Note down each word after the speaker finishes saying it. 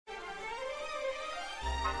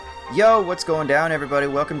Yo, what's going down, everybody?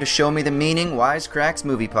 Welcome to Show Me the Meaning, Wisecracks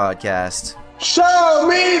Movie Podcast. Show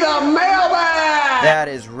me the mailbag! That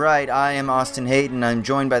is right. I am Austin Hayden. I'm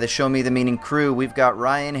joined by the Show Me the Meaning crew. We've got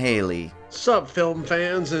Ryan Haley. Sup, film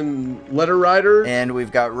fans and letter writers? And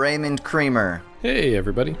we've got Raymond Creamer. Hey,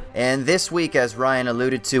 everybody. And this week, as Ryan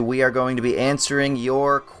alluded to, we are going to be answering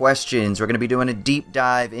your questions. We're going to be doing a deep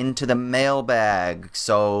dive into the mailbag.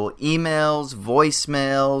 So, emails,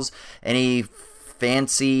 voicemails, any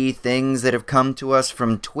fancy things that have come to us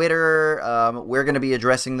from Twitter. We're going to be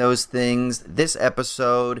addressing those things this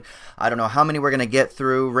episode. I don't know how many we're going to get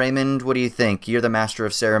through. Raymond, what do you think? You're the master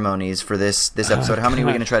of ceremonies for this episode. How many are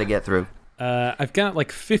we going to try to get through? I've got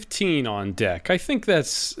like 15 on deck. I think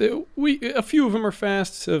that's... a few of them are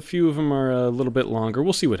fast, a few of them are a little bit longer.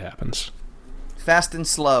 We'll see what happens. Fast and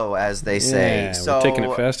slow, as they say. Yeah, so, we're taking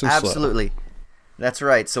it fast and slow. Absolutely. That's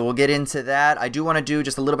right. So we'll get into that. I do want to do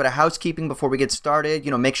just a little bit of housekeeping before we get started.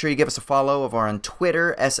 Make sure you give us a follow over on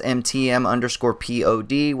Twitter,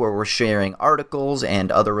 SMTM_POD, where we're sharing articles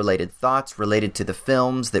and other related thoughts related to the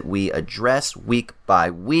films that we address week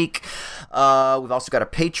by week. We've also got a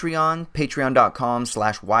Patreon,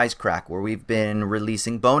 patreon.com/wisecrack, where we've been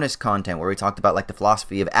releasing bonus content where we talked about like the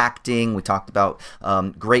philosophy of acting. We talked about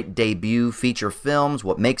great debut feature films,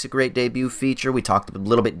 what makes a great debut feature. We talked a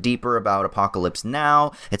little bit deeper about Apocalypse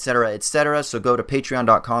Now, etc., etc. So go to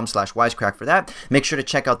patreon.com/wisecrack for that. Make sure to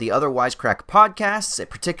check out the other Wisecrack podcasts,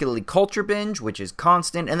 particularly Culture Binge, which is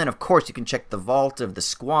constant. And then, of course, you can check the Vault of the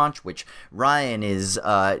Squanch, which Ryan is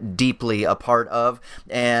deeply a part of.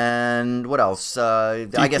 And what else? I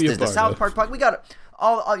guess there's the South Park podcast. We got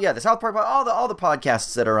the South Park, all the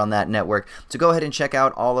podcasts that are on that network. So go ahead and check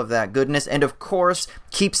out all of that goodness. And of course,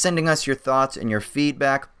 keep sending us your thoughts and your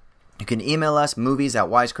feedback. You can email us,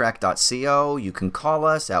 movies@wisecrack.co. You can call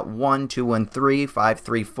us at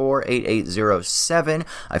 1-213-534-8807.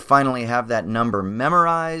 I finally have that number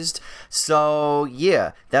memorized. So,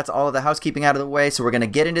 yeah, that's all of the housekeeping out of the way. So we're going to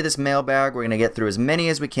get into this mailbag. We're going to get through as many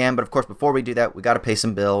as we can. But, of course, before we do that, we got to pay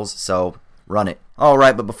some bills. So run it. All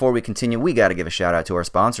right, but before we continue, we got to give a shout out to our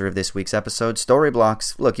sponsor of this week's episode,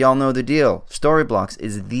 Storyblocks. Look, y'all know the deal. Storyblocks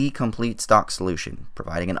is the complete stock solution,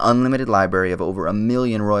 providing an unlimited library of over 1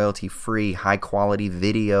 million royalty-free, high-quality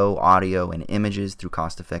video, audio, and images through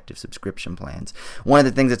cost-effective subscription plans. One of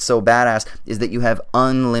the things that's so badass is that you have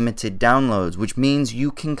unlimited downloads, which means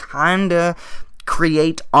you can kind of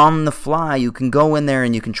create on the fly. You can go in there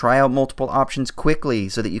and you can try out multiple options quickly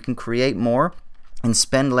so that you can create more and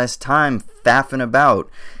spend less time faffing about.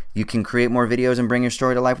 You can create more videos and bring your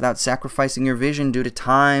story to life without sacrificing your vision due to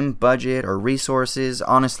time, budget, or resources.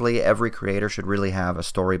 Honestly, every creator should really have a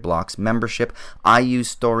Storyblocks membership. I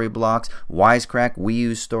use Storyblocks. Wisecrack, we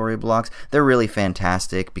use Storyblocks. They're really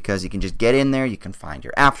fantastic because you can just get in there, you can find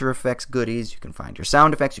your After Effects goodies, you can find your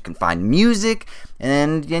sound effects, you can find music,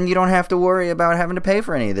 and then you don't have to worry about having to pay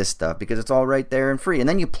for any of this stuff because it's all right there and free. And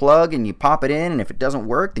then you plug and you pop it in, and if it doesn't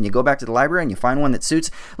work, then you go back to the library and you find one that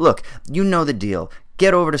suits. Look, you know the deal.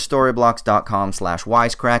 Get over to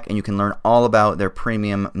storyblocks.com/wisecrack and you can learn all about their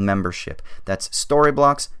premium membership. That's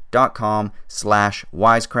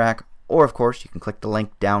storyblocks.com/wisecrack, or of course, you can click the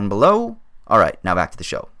link down below. All right, now back to the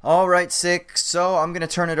show. All right, Sick. So I'm going to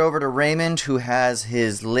turn it over to Raymond, who has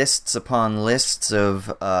his lists upon lists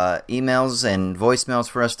of emails and voicemails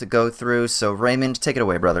for us to go through. So Raymond, take it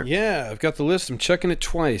away, brother. Yeah, I've got the list. I'm checking it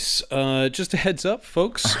twice. Just a heads up,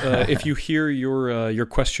 folks. If you hear your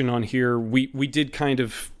question on here, we did kind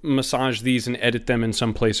of massage these and edit them in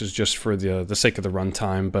some places just for the sake of the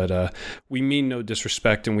runtime, but we mean no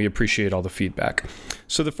disrespect and we appreciate all the feedback.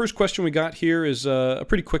 So the first question we got here is a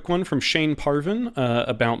pretty quick one from Shane Parvin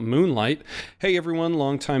about Moonlight. Hey everyone,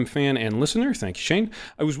 longtime fan and listener. Thank you, Shane.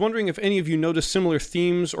 I was wondering if any of you noticed similar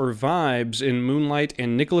themes or vibes in Moonlight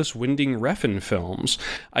and Nicholas Winding Refn films.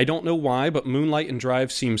 I don't know why, but Moonlight and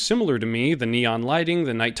Drive seem similar to me. The neon lighting,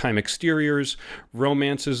 the nighttime exteriors,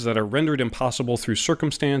 romances that are rendered impossible through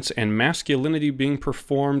circumstance, and masculinity being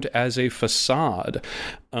performed as a facade.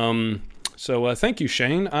 So thank you,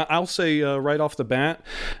 Shane. I'll say right off the bat,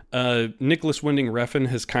 Nicholas Winding Refn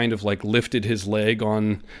has kind of like lifted his leg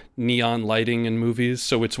on neon lighting in movies.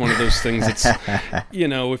 So it's one of those things that's,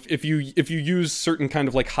 if you use certain kind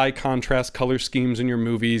of like high contrast color schemes in your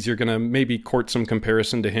movies, you're gonna maybe court some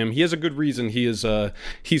comparison to him. He has a good reason. He's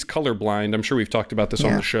colorblind. I'm sure we've talked about this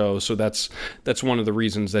on the show. So that's one of the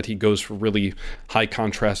reasons that he goes for really high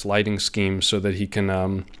contrast lighting schemes so that he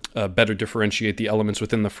can better differentiate the elements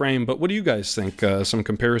within the frame. But what do you guys think? Some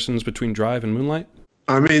comparisons between Drive and Moonlight?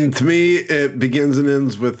 I mean, to me, it begins and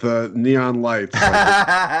ends with neon lights.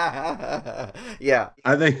 Yeah.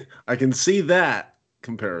 I think I can see that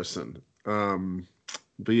comparison.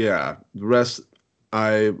 But yeah, the rest,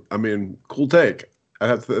 I mean, cool take. I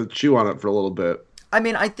have to chew on it for a little bit. I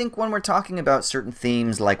mean, I think when we're talking about certain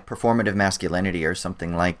themes like performative masculinity or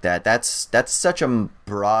something like that, that's such a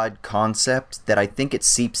broad concept that I think it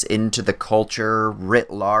seeps into the culture writ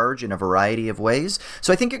large in a variety of ways.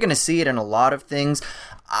 So I think you're going to see it in a lot of things.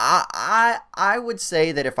 I would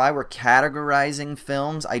say that if I were categorizing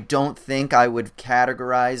films, I don't think I would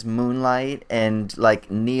categorize Moonlight and like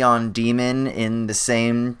Neon Demon in the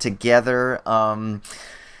same together.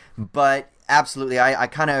 But absolutely, I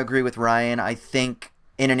kind of agree with Ryan. I think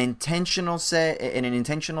in an intentional sense,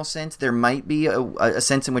 there might be a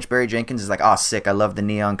sense in which Barry Jenkins is like, oh, sick, I love the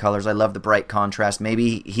neon colors, I love the bright contrast.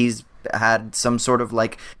 Maybe he's had some sort of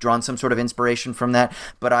like drawn some sort of inspiration from that,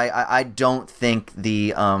 but I don't think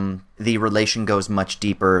the relation goes much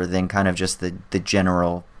deeper than kind of just the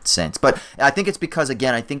general sense. But I think it's because,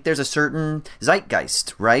 again, I think there's a certain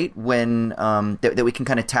zeitgeist, right, when that we can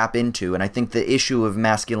kind of tap into, and I think the issue of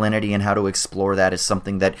masculinity and how to explore that is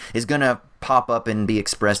something that is going to pop up and be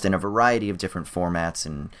expressed in a variety of different formats,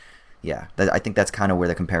 and yeah, I think that's kind of where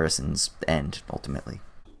the comparisons end ultimately.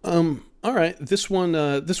 All right, this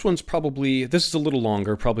one's probably, this is a little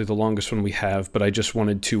longer, probably the longest one we have, but I just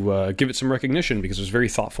wanted to give it some recognition because it was very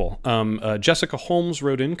thoughtful. Jessica Holmes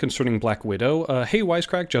wrote in concerning Black Widow. Hey,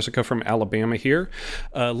 Wisecrack, Jessica from Alabama here.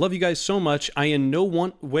 Love you guys so much. I in no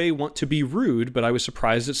way want to be rude, but I was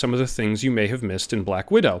surprised at some of the things you may have missed in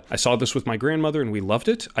Black Widow. I saw this with my grandmother and we loved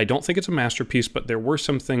it. I don't think it's a masterpiece, but there were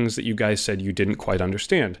some things that you guys said you didn't quite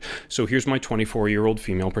understand. So here's my 24-year-old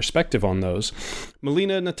female perspective on those.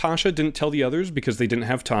 Melina and Natasha didn't tell the others because they didn't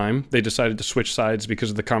have time. They decided to switch sides because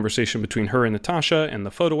of the conversation between her and Natasha and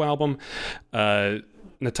the photo album.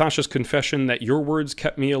 Natasha's confession that your words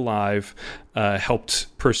kept me alive helped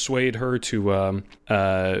persuade her to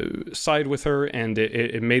side with her, and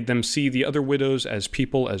it made them see the other widows as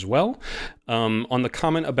people as well. On the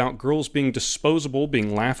comment about girls being disposable,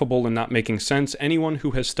 being laughable, and not making sense, anyone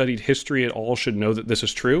who has studied history at all should know that this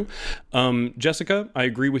is true. Jessica, I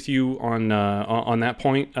agree with you on that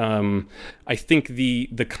point. I think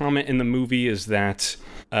the comment in the movie is that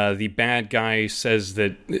the bad guy says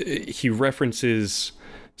that he references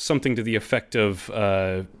something to the effect of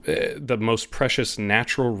the most precious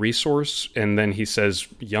natural resource, and then he says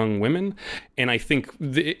young women. And I think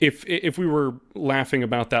if we were laughing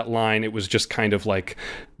about that line, it was just kind of like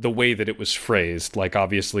the way that it was phrased. Like,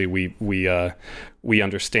 obviously we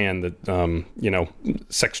understand that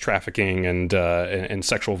sex trafficking and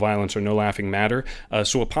sexual violence are no laughing matter.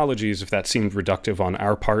 So apologies if that seemed reductive on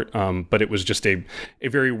our part, but it was just a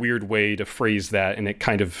very weird way to phrase that, and it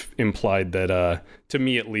kind of implied that, to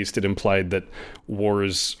me at least, it implied that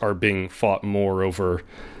wars are being fought more over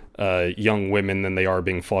young women than they are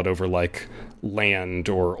being fought over like land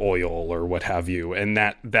or oil or what have you, and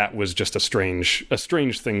that was just a strange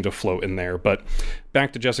thing to float in there. But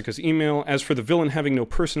back to Jessica's email. As for the villain having no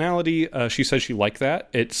personality, she says she liked that.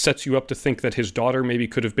 It sets you up to think that his daughter maybe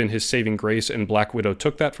could have been his saving grace, and Black Widow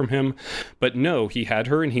took that from him. But no, he had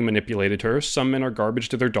her and he manipulated her. Some men are garbage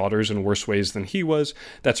to their daughters in worse ways than he was.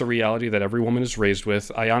 That's a reality that every woman is raised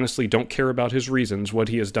with. I honestly don't care about his reasons. What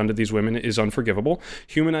he has done to these women is unforgivable.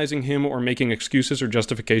 Humanizing him or making excuses or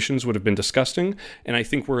justifications would have been disgusting, and I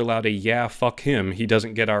think we're allowed a yeah, fuck him. He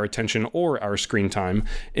doesn't get our attention or our screen time.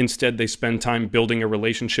 Instead, they spend time building a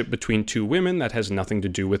relationship between two women that has nothing to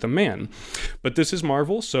do with a man. But this is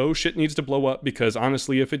Marvel, so shit needs to blow up, because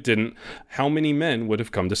honestly, if it didn't, how many men would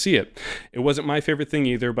have come to see it? It wasn't my favorite thing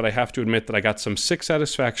either, but I have to admit that I got some sick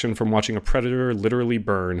satisfaction from watching a predator literally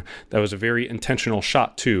burn. That was a very intentional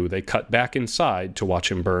shot too. They cut back inside to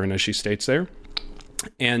watch him burn, as she states there.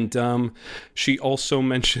 And she also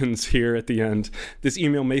mentions here at the end, this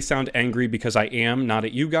email may sound angry because I am, not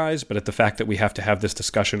at you guys, but at the fact that we have to have this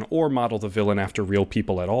discussion or model the villain after real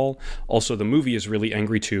people at all. Also, the movie is really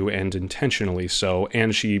angry too, and intentionally so.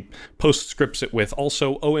 And she postscripts it with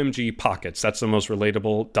also OMG pockets. That's the most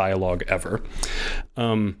relatable dialogue ever.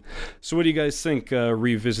 So what do you guys think,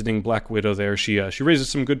 revisiting Black Widow there? She raises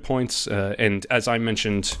some good points, and as I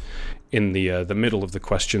mentioned in the middle of the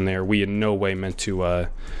question there, we in no way meant to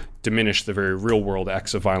diminish the very real-world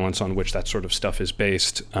acts of violence on which that sort of stuff is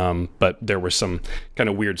based, but there were some kind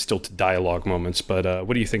of weird stilted dialogue moments. But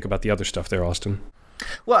what do you think about the other stuff there, Austin?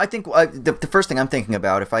 Well, I think the first thing I'm thinking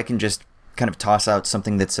about, if I can just kind of toss out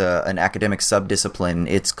something that's an academic subdiscipline,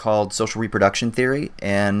 it's called social reproduction theory,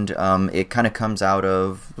 and it kind of comes out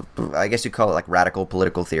of, I guess you call it like radical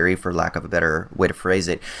political theory, for lack of a better way to phrase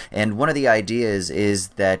it. And one of the ideas is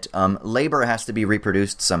that labor has to be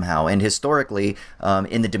reproduced somehow, and historically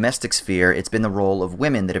in the domestic sphere, it's been the role of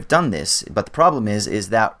women that have done this. But the problem is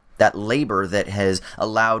that that labor that has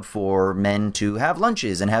allowed for men to have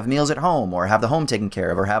lunches and have meals at home, or have the home taken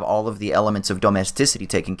care of, or have all of the elements of domesticity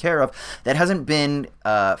taken care of, that hasn't been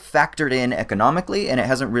factored in economically, and it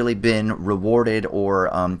hasn't really been rewarded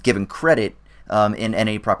or given credit in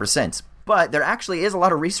any proper sense. But there actually is a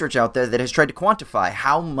lot of research out there that has tried to quantify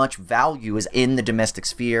how much value is in the domestic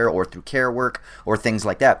sphere, or through care work, or things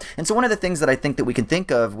like that. And so one of the things that I think that we can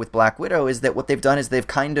think of with Black Widow is that what they've done is they've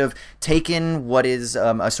kind of taken what is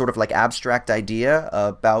a sort of like abstract idea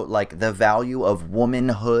about like the value of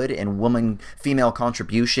womanhood and female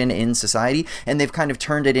contribution in society, and they've kind of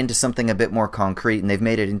turned it into something a bit more concrete, and they've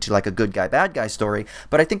made it into like a good guy, bad guy story.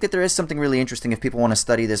 But I think that there is something really interesting if people want to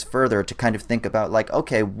study this further, to kind of think about like,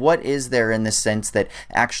 okay, what is there in the sense that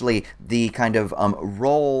actually the kind of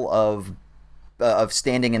role of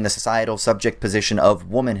standing in the societal subject position of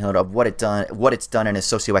womanhood, of what it's done in a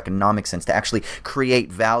socioeconomic sense to actually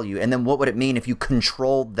create value, and then what would it mean if you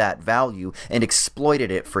controlled that value and exploited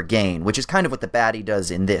it for gain, which is kind of what the baddie does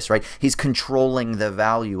in this, right? He's controlling the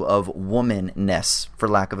value of womanness, for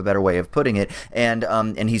lack of a better way of putting it, and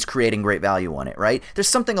he's creating great value on it, right? There's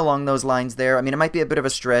something along those lines there. I mean, it might be a bit of a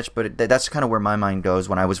stretch, but that's kind of where my mind goes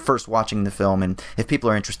when I was first watching the film. And if people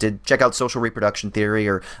are interested, check out Social Reproduction Theory,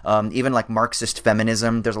 or even like Marxist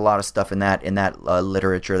feminism. There's a lot of stuff in that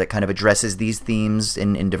literature that kind of addresses these themes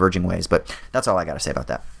in diverging ways. But that's all I got to say about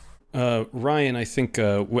that. Ryan, I think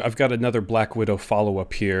I've got another Black Widow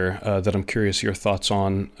follow-up here that I'm curious your thoughts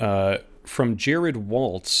on. From Jared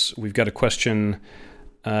Waltz, we've got a question.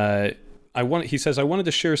 He says, I wanted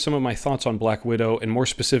to share some of my thoughts on Black Widow, and more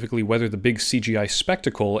specifically whether the big CGI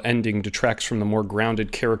spectacle ending detracts from the more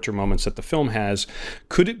grounded character moments that the film has.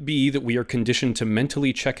 Could it be that we are conditioned to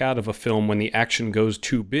mentally check out of a film when the action goes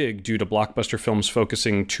too big due to blockbuster films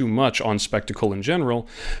focusing too much on spectacle in general?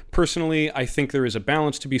 Personally, I think there is a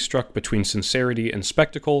balance to be struck between sincerity and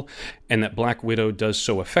spectacle, and that Black Widow does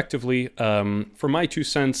so effectively. For my 2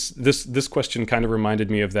 cents, this question kind of reminded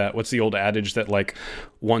me of that. What's the old adage that like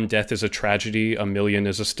one death is a tragedy, a million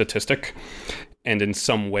is a statistic? And in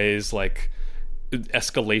some ways, like,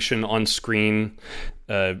 escalation on screen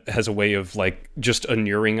has a way of like just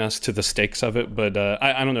inuring us to the stakes of it. But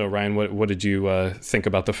I don't know, Ryan, what did you think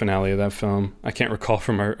about the finale of that film? I can't recall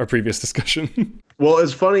from our previous discussion. Well,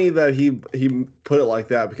 it's funny that he put it like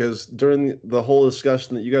that, because during the whole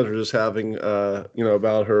discussion that you guys were just having,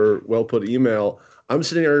 about her well-put email, I'm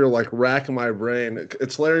sitting here like racking my brain.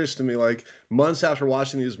 It's hilarious to me, like months after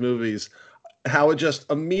watching these movies, how it just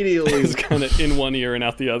immediately it's kind of in one ear and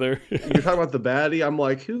out the other. You're talking about the baddie. I'm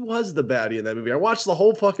like, who was the baddie in that movie? I watched the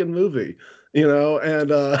whole fucking movie,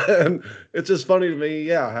 and it's just funny to me,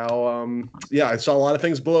 how I saw a lot of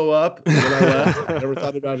things blow up when I left. I never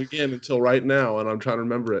thought about it again until right now, and I'm trying to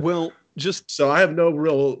remember it. Well, so I have no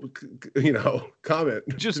real, comment.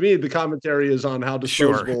 Just to me, the commentary is on how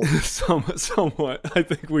disposable. Sure. Somewhat. I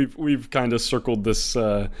think we've kind of circled this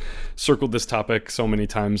topic so many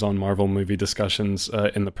times on Marvel movie discussions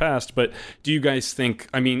in the past. But do you guys think?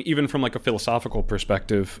 I mean, even from like a philosophical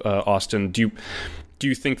perspective, Austin, do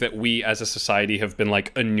you think that we as a society have been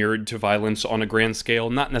like inured to violence on a grand scale,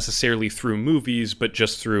 not necessarily through movies, but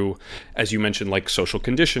just through, as you mentioned, like social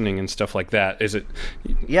conditioning and stuff like that? Is it?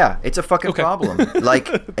 Yeah, it's a fucking problem. Like,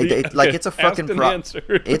 it's a fucking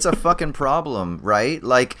it's a fucking problem, right?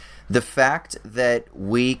 Like the fact that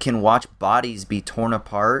we can watch bodies be torn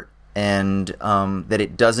apart and that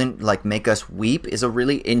it doesn't like make us weep is a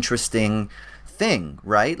really interesting thing,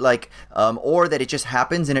 right? Like, or that it just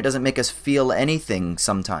happens and it doesn't make us feel anything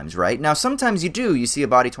sometimes, right? Now, sometimes you see a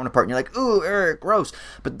body torn apart and you're like, ooh, gross.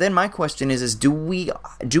 But then my question is do we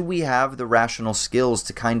have the rational skills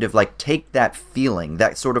to kind of like take that feeling,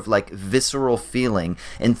 that sort of like visceral feeling,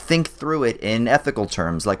 and think through it in ethical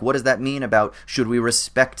terms? Like, what does that mean about, should we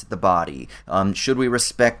respect the body? Should we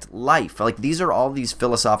respect life? Like, these are all these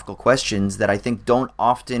philosophical questions that I think don't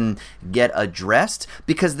often get addressed,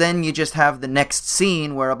 because then you just have the next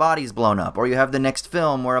scene where a body's blown up, or you have the next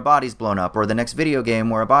film where a body's blown up, or the next video game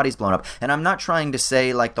where a body's blown up. And I'm not trying to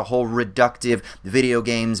say like the whole reductive video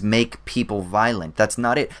games make people violent. That's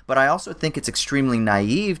not it. But I also think it's extremely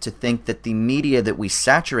naive to think that the media that we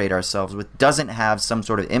saturate ourselves with doesn't have some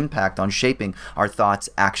sort of impact on shaping our thoughts,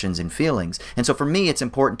 actions, and feelings. And so for me, it's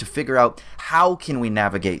important to figure out how can we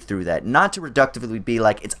navigate through that, not to reductively be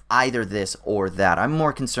like it's either this or that. I'm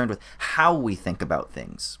more concerned with how we think about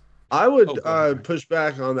things. I would push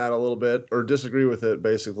back on that a little bit, or disagree with it,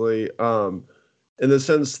 basically, in the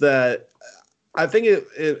sense that I think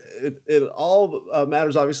it all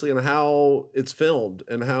matters, obviously, in how it's filmed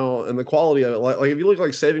and the quality of it. Like if you look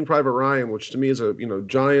like Saving Private Ryan, which to me is a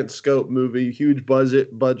giant scope movie, huge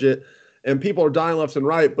budget, and people are dying left and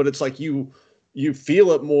right, but it's like you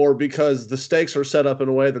feel it more because the stakes are set up in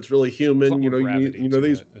a way that's really human. You know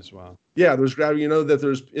these as well. Yeah, there's gravity. You know that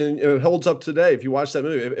there's, and it holds up today. If you watch that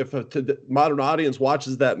movie, if a modern audience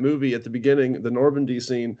watches that movie at the beginning, the Normandy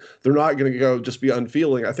scene, they're not going to go just be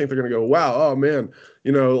unfeeling. I think they're going to go, wow, oh man,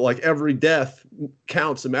 you know, like every death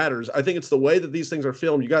counts and matters. I think it's the way that these things are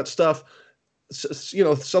filmed. You got stuff, you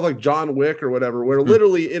know, stuff like John Wick or whatever, where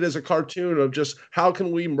literally it is a cartoon of just how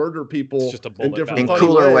can we murder people in different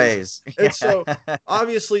cooler ways. And so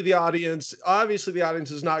obviously the audience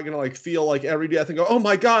is not going to like feel like every death and go, oh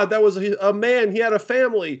my God, that was a man. He had a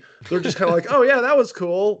family. They're just kind of like, oh yeah, that was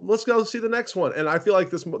cool. Let's go see the next one. And I feel like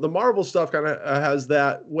the Marvel stuff kind of has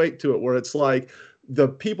that weight to it, where it's like the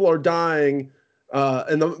people are dying.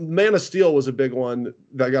 And the Man of Steel was a big one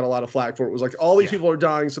that got a lot of flack for. It was like all these people are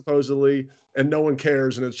dying supposedly, and no one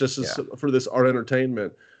cares, and it's just for this art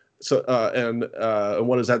entertainment. So and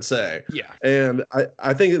what does that say? Yeah, and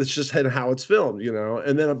I think it's just how it's filmed, you know.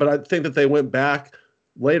 And then, but I think that they went back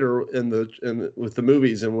later with the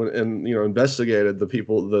movies and you know, investigated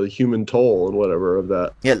the human toll and whatever of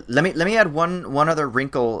that. Yeah, let me add one other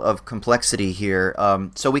wrinkle of complexity here.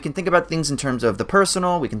 So we can think about things in terms of the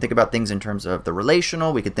personal, we can think about things in terms of the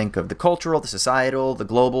relational, we could think of the cultural, the societal, the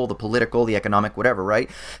global, the political, the economic, whatever, right?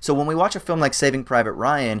 So when we watch a film like Saving Private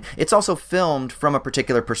Ryan, it's also filmed from a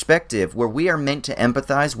particular perspective where we are meant to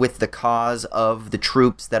empathize with the cause of the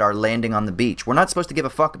troops that are landing on the beach. We're not supposed to give a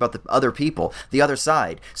fuck about the other people, the other side.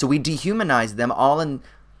 So we dehumanize them all in.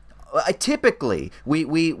 Typically, we're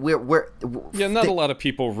not a lot of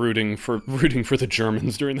people rooting for the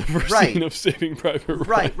Germans during the first scene of Saving Private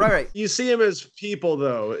Ryan. Right. You see him as people,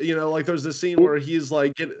 though. You know, like there's this scene where he's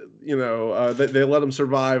like, they let him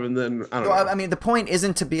survive, and then I don't know. I mean, the point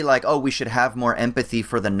isn't to be like, oh, we should have more empathy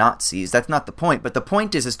for the Nazis. That's not the point. But the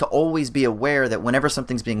point is to always be aware that whenever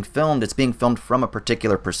something's being filmed, it's being filmed from a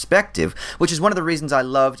particular perspective. Which is one of the reasons I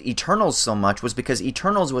loved Eternals so much, was because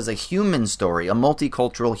Eternals was a human story, a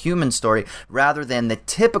multicultural human story, rather than the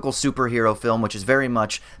typical superhero film, which is very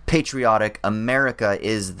much patriotic, America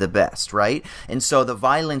is the best, right? And so the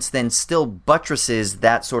violence then still buttresses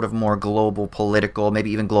that sort of more global political,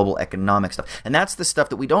 maybe even global economic stuff. And that's the stuff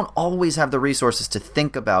that we don't always have the resources to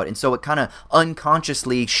think about. And so it kind of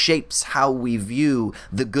unconsciously shapes how we view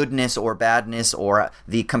the goodness or badness or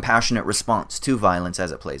the compassionate response to violence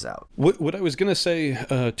as it plays out. What I was going to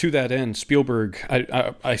say to that end, Spielberg,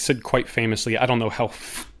 I said quite famously, I don't know how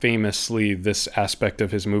famously this aspect of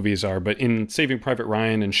his movies are, but in Saving Private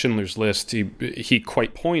Ryan and Schindler's List, he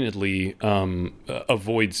quite pointedly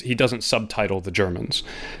he doesn't subtitle the Germans.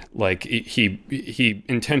 Like he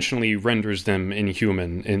intentionally renders them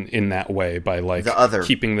inhuman in that way by like the other.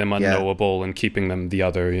 Keeping them unknowable and keeping them the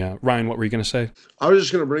other. Yeah, Ryan, what were you going to say? I was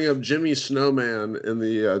just going to bring up Jimmy Snowman in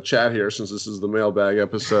the chat here, since this is the mailbag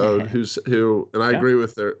episode. And I agree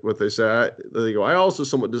with what they say. They go, I also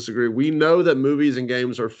somewhat disagree. We know that movies and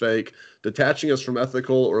games are fake, detaching us from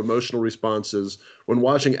ethical or emotional responses. When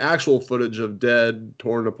watching actual footage of dead,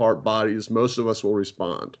 torn apart bodies, most of us will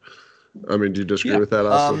respond. I mean, do you disagree with that,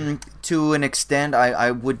 Austin? To an extent,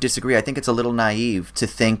 I would disagree. I think it's a little naive to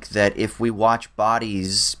think that if we watch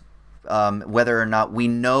bodies, whether or not we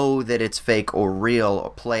know that it's fake or real or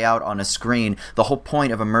play out on a screen, the whole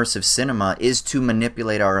point of immersive cinema is to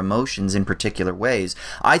manipulate our emotions in particular ways.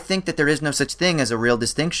 I think that there is no such thing as a real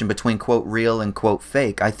distinction between quote real and quote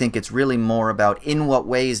fake. I think it's really more about in what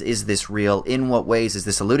ways is this real, in what ways is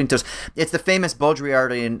this alluding to us. It's the famous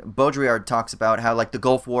Baudrillard talks about how like the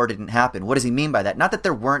Gulf War didn't happen. What does he mean by that? Not that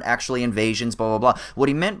there weren't actually invasions, blah, blah, blah. What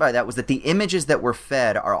he meant by that was that the images that were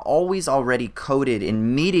fed are always already coded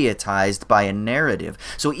and mediatized by a narrative.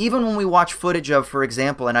 So even when we watch footage of, for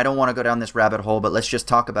example, and I don't want to go down this rabbit hole, but let's just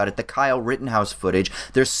talk about it, the Kyle Rittenhouse footage,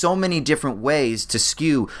 there's so many different ways to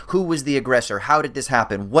skew who was the aggressor, how did this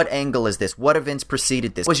happen, what angle is this, what events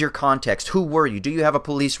preceded this, what was your context, who were you, do you have a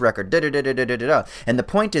police record, da-da-da-da-da-da-da. And the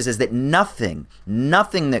point is that nothing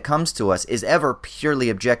that comes to us is ever purely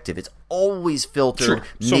objective. It's always filtered,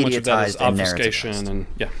 so mediatized, much of that is and obfuscation, and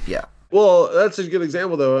yeah. Well, that's a good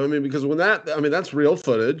example, though. I mean, because that's real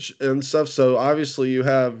footage and stuff. So obviously you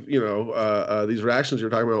have, these reactions you're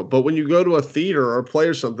talking about. But when you go to a theater or play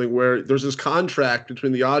or something where there's this contract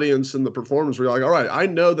between the audience and the performers where you're like, all right, I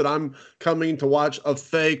know that I'm coming to watch a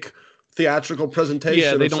fake theatrical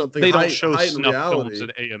presentation of something. They don't show snuff films at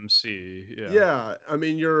AMC. Yeah. I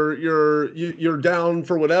mean, you're down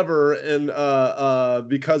for whatever, and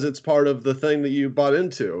because it's part of the thing that you bought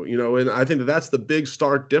into, and I think that's the big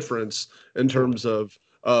stark difference in terms of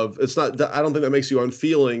it's not. I don't think that makes you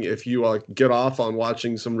unfeeling if you get off on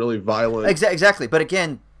watching some really violent. Exactly, but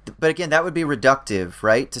again, But again, that would be reductive,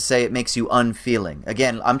 right? To say it makes you unfeeling.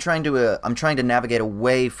 Again, I'm trying to navigate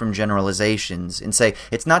away from generalizations and say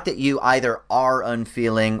it's not that you either are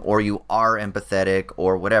unfeeling or you are empathetic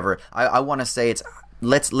or whatever. I want to say it's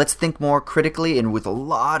let's think more critically and with a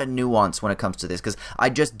lot of nuance when it comes to this, because I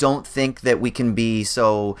just don't think that we can be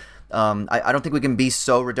so. I don't think we can be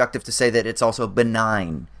so reductive to say that it's also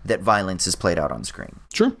benign that violence is played out on screen.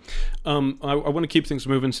 Sure. I want to keep things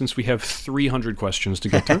moving since we have 300 questions to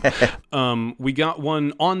get through. We got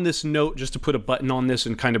one on this note, just to put a button on this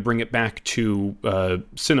and kind of bring it back to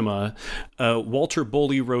cinema. Walter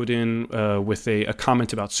Boley wrote in with a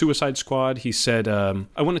comment about Suicide Squad. He said,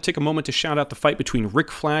 I want to take a moment to shout out the fight between Rick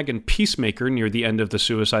Flag and Peacemaker near the end of the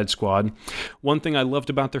Suicide Squad. One thing I loved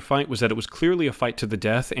about their fight was that it was clearly a fight to the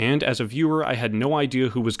death, and as a viewer, I had no idea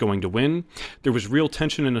who was going to win. There was real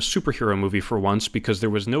tension in a superhero movie for once, because there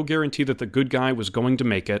was no guarantee that the good guy was going to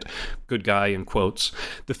make it. Good guy in quotes.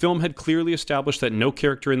 The film had clearly established that no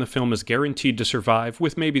character in the film is guaranteed to survive,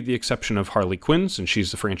 with maybe the exception of Harley Quinn, since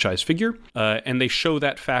she's the franchise figure, and they show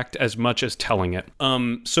that fact as much as telling it.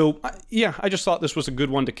 I just thought this was a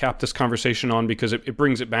good one to cap this conversation on, because it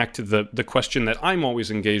brings it back to the question that I'm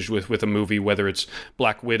always engaged with a movie, whether it's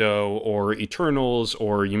Black Widow or Eternals,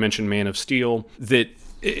 or you mentioned Man of Steel, that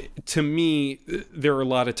to me, there are a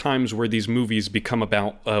lot of times where these movies become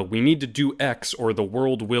about we need to do X or the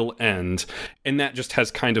world will end, and that just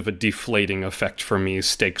has kind of a deflating effect for me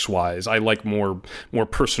stakes-wise. I like more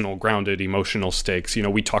personal, grounded, emotional stakes. You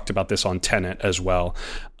know, we talked about this on Tenet as well,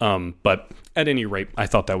 but at any rate, I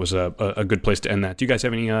thought that was a good place to end that. Do you guys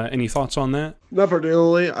have any thoughts on that? Not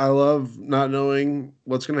particularly. I love not knowing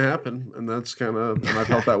what's going to happen, and that's kind of, and I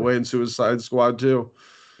felt that way in Suicide Squad too.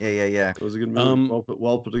 Yeah. It was a good movie.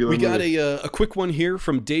 Well put together. We got a quick one here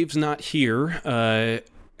from Dave's Not Here,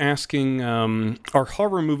 asking, are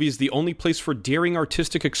horror movies the only place for daring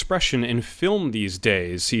artistic expression in film these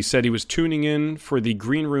days? He said he was tuning in for the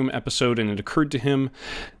Green Room episode, and it occurred to him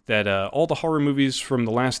that all the horror movies from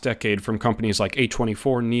the last decade from companies like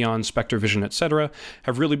A24, Neon, Spectrevision, etc.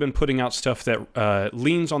 have really been putting out stuff that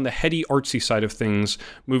leans on the heady, artsy side of things.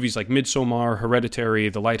 Movies like Midsommar, Hereditary,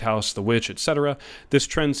 The Lighthouse, The Witch, etc. This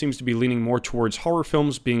trend seems to be leaning more towards horror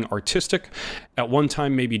films being artistic. At one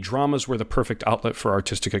time, maybe dramas were the perfect outlet for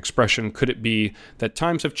artistic expression. Could it be that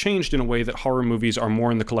times have changed in a way that horror movies are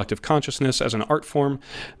more in the collective consciousness as an art form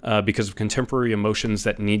because of contemporary emotions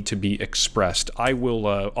that need to be expressed? I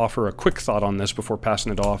will offer a quick thought on this before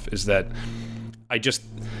passing it off, is that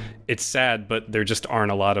it's sad, but there just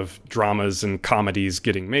aren't a lot of dramas and comedies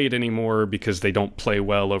getting made anymore because they don't play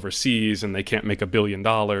well overseas and they can't make $1 billion.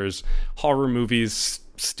 Horror movies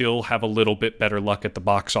still have a little bit better luck at the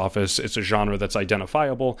box office. It's a genre that's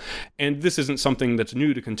identifiable, and this isn't something that's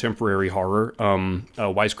new to contemporary horror.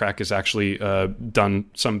 Wisecrack has actually done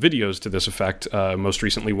some videos to this effect, most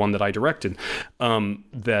recently one that I directed,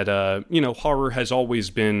 that horror has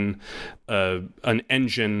always been an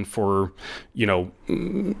engine for,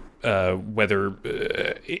 whether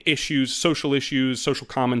issues, social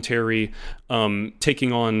commentary,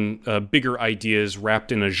 taking on bigger ideas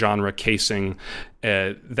wrapped in a genre casing.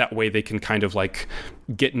 That way they can kind of like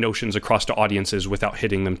get notions across to audiences without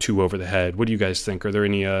hitting them too over the head. What do you guys think? Are there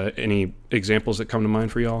any examples that come to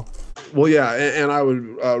mind for y'all? Well, yeah, and I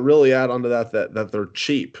would really add onto that they're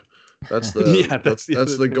cheap. That's the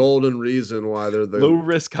that's the golden reason why they're the low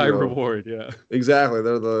risk, high reward. Yeah, exactly.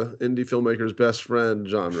 They're the indie filmmaker's best friend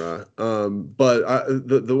genre. But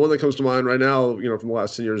the one that comes to mind right now, from the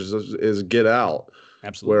last 10 years is Get Out.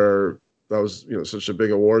 Absolutely. Where that was such a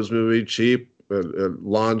big awards movie, cheap. It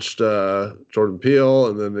launched Jordan Peele,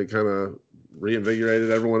 and then it kind of reinvigorated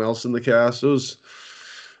everyone else in the cast. It was.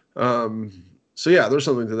 So yeah, there's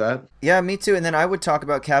something to that. Yeah, me too. And then I would talk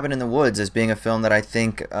about Cabin in the Woods as being a film that I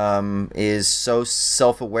think is so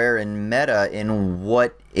self-aware and meta in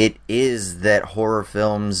what it is that horror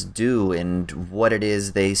films do and what it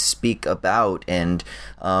is they speak about and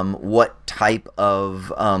what type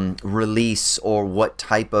of release or what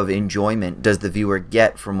type of enjoyment does the viewer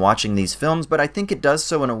get from watching these films. But I think it does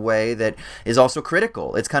so in a way that is also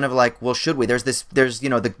critical. It's kind of like, well, should we? There's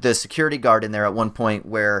the security guard in there at one point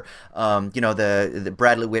where the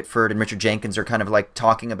Bradley Whitford and Richard Jenkins are kind of like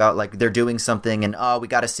talking about like they're doing something and we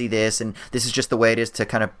got to see this and this is just the way it is to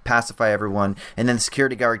kind of pacify everyone. And then the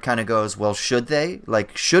security guard kind of goes, well, should they?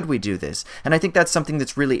 Like, should we do this? And I think that's something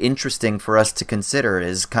that's really interesting for us to consider,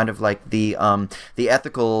 is kind of like the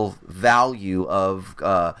ethical value of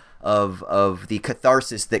of the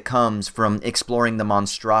catharsis that comes from exploring the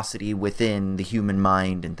monstrosity within the human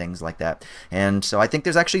mind and things like that. And so I think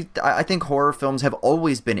I think horror films have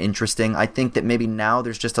always been interesting. I think that maybe now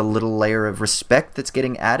there's just a little layer of respect that's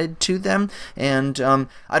getting added to them. And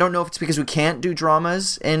I don't know if it's because we can't do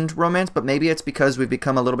dramas and romance, but maybe it's because we've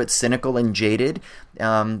become a little bit cynical and jaded.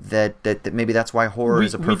 That maybe that's why horror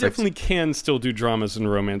is a perfect. We definitely can still do dramas and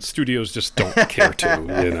romance. Studios just don't care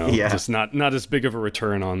to, Yeah. Just not as big of a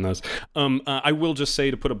return on those. I will just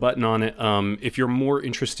say, to put a button on it, if you're more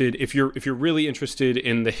interested, if you're really interested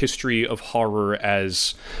in the history of horror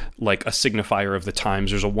as like a signifier of the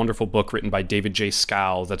times, there's a wonderful book written by David J.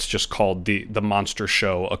 Scow that's just called The Monster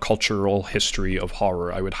Show: A Cultural History of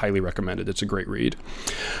Horror. I would highly recommend it. It's a great read.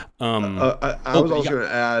 I was also going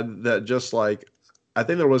to add that just like I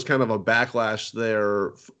think there was kind of a backlash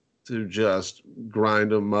there to just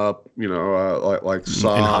grind them up, like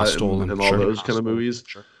Saw and all those kind of movies.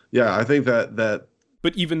 Sure. Yeah, I think that.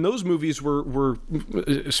 But even those movies were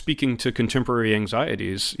speaking to contemporary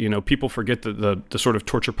anxieties. People forget that the sort of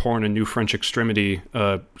torture porn and New French Extremity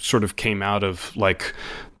sort of came out of like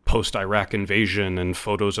post-Iraq invasion and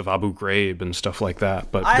photos of Abu Ghraib and stuff like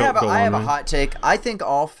that. But I have a hot take. I think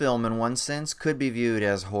all film, in one sense, could be viewed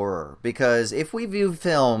as horror, because if we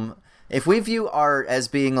view art as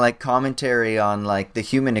being like commentary on like the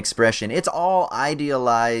human expression, it's all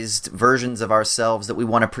idealized versions of ourselves that we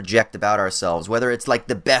want to project about ourselves, whether it's like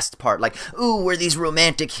the best part, like, ooh, we're these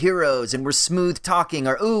romantic heroes and we're smooth talking,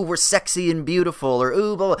 or ooh, we're sexy and beautiful, or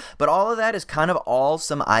ooh, blah, blah. But all of that is kind of all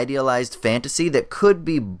some idealized fantasy that could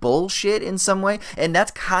be bullshit in some way, and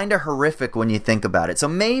that's kind of horrific when you think about it. So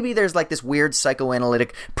maybe there's like this weird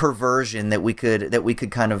psychoanalytic perversion that we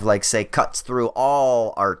could kind of like say cuts through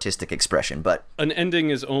all artistic expression. But an ending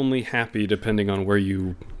is only happy depending on where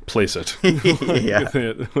you place it. Yeah.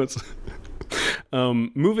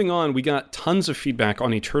 Moving on, we got tons of feedback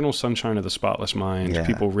on Eternal Sunshine of the Spotless Mind. Yeah.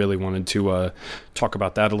 People really wanted to talk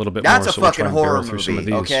about that a little bit That's more. A so fucking we'll horror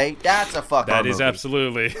movie, okay? That's a fucking horror movie. That is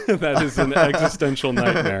absolutely. That is an existential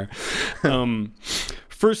nightmare.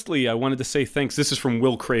 Firstly, I wanted to say thanks. This is from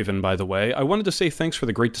Will Craven, by the way. I wanted to say thanks for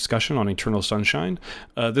the great discussion on Eternal Sunshine.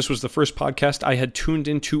 This was the first podcast I had tuned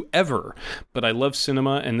into ever, but I love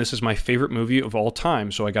cinema, and this is my favorite movie of all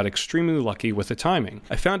time, so I got extremely lucky with the timing.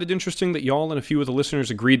 I found it interesting that y'all and a few of the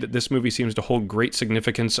listeners agreed that this movie seems to hold great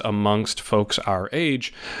significance amongst folks our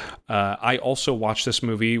age. I also watched this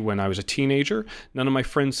movie when I was a teenager. None of my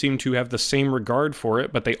friends seemed to have the same regard for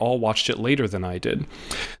it, but they all watched it later than I did.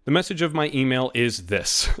 The message of my email is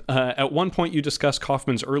this. At one point, you discussed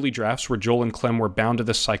Kaufman's early drafts where Joel and Clem were bound to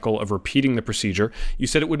this cycle of repeating the procedure. You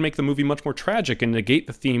said it would make the movie much more tragic and negate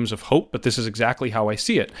the themes of hope, but this is exactly how I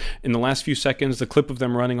see it. In the last few seconds, the clip of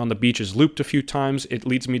them running on the beach is looped a few times. It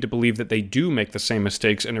leads me to believe that they do make the same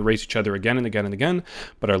mistakes and erase each other again and again and again,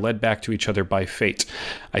 but are led back to each other by fate.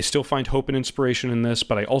 I still find hope and inspiration in this,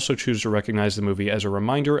 but I also choose to recognize the movie as a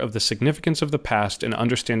reminder of the significance of the past and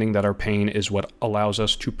understanding that our pain is what allows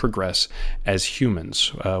us to progress as humans.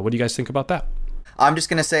 What do you guys think about that? I'm just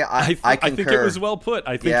going to say I concur. I think it was well put.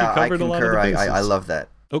 I think you covered a lot of the bases. I love that.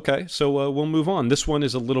 Okay, so we'll move on. This one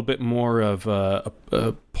is a little bit more of a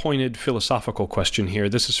pointed philosophical question here.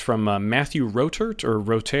 This is from Matthew Rotert, or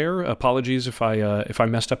Roter. Apologies if I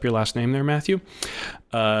messed up your last name there, Matthew.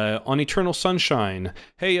 On Eternal Sunshine.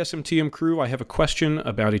 Hey, SMTM crew, I have a question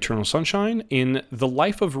about Eternal Sunshine. In The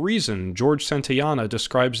Life of Reason, George Santayana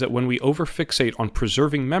describes that when we overfixate on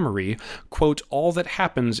preserving memory, quote, all that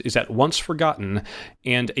happens is at once forgotten,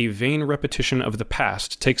 and a vain repetition of the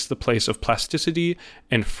past takes the place of plasticity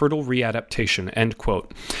and fertile readaptation, end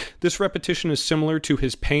quote. This repetition is similar to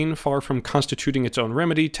his pain, far from constituting its own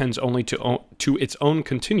remedy, tends only to its own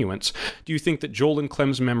continuance. Do you think that Joel and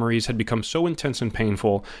Clem's memories had become so intense and painful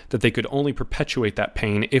that they could only perpetuate that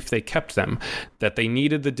pain if they kept them, that they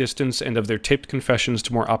needed the distance and of their taped confessions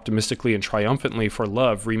to more optimistically and triumphantly for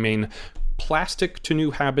love remain plastic to new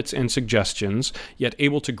habits and suggestions, yet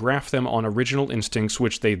able to graft them on original instincts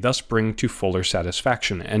which they thus bring to fuller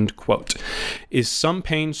satisfaction, end quote. Is some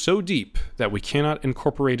pain so deep that we cannot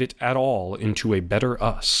incorporate it at all into a better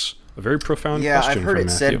us? A very profound question. Yeah, I've heard it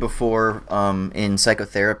said before in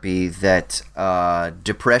psychotherapy that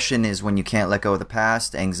depression is when you can't let go of the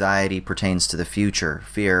past, anxiety pertains to the future,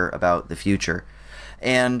 fear about the future.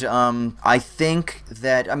 And I think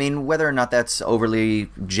that, I mean, whether or not that's overly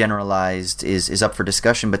generalized is up for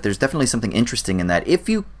discussion, but there's definitely something interesting in that. If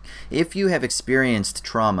you have experienced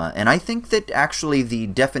trauma, and I think that actually the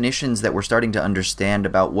definitions that we're starting to understand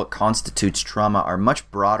about what constitutes trauma are much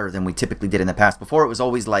broader than we typically did in the past. Before it was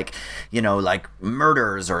always like, like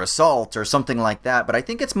murders or assault or something like that, but I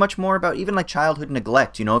think it's much more about even like childhood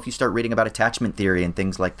neglect. If you start reading about attachment theory and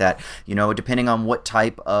things like that, depending on what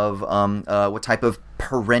type of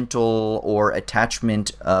parental or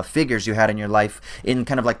attachment figures you had in your life in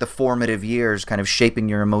kind of like the formative years, kind of shaping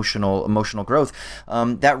your emotional growth,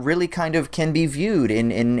 that really kind of can be viewed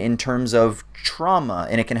in terms of trauma,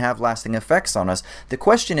 and it can have lasting effects on us. The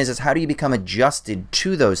question is how do you become adjusted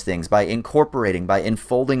to those things by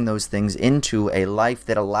enfolding those things into a life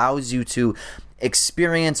that allows you to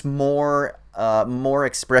experience more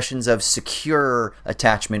expressions of secure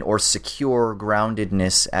attachment or secure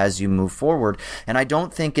groundedness as you move forward. And I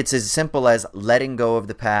don't think it's as simple as letting go of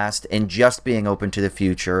the past and just being open to the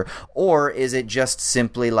future, or is it just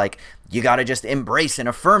simply like you got to just embrace and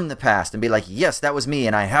affirm the past and be like, yes, that was me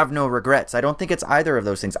and I have no regrets. I don't think it's either of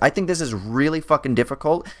those things. I think this is really fucking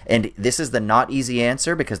difficult, and this is the not easy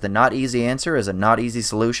answer, because the not easy answer is a not easy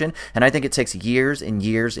solution. And I think it takes years and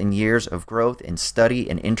years and years of growth and study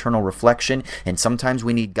and internal reflection. And sometimes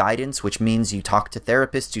we need guidance, which means you talk to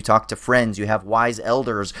therapists, you talk to friends, you have wise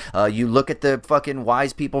elders, you look at the fucking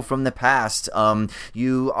wise people from the past,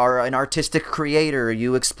 you are an artistic creator,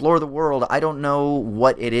 you explore the world. I don't know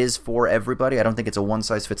what it is for everybody. I don't think it's a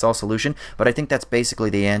one-size-fits-all solution, but I think that's basically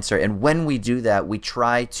the answer. And when we do that, we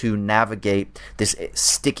try to navigate this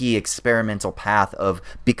sticky experimental path of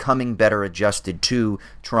becoming better adjusted to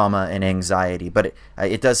trauma and anxiety. But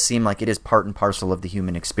it does seem like it is part and parcel of the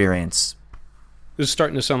human experience. This is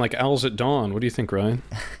starting to sound like Owls at Dawn. What do you think, Ryan?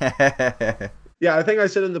 Yeah, I think I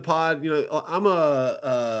said in the pod, I'm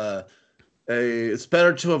it's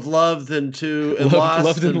better to have loved than to have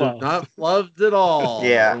lost and not loved at all,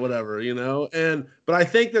 or whatever, but I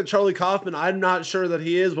think that Charlie Kaufman, I'm not sure that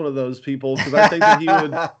he is one of those people, because I think that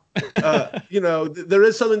he would, there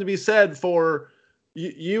is something to be said for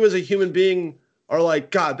you as a human being are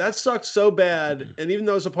like, God, that sucks so bad, and even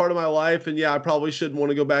though it's a part of my life, and I probably should want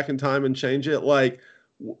to go back in time and change it, like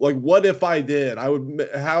what if I did? I would,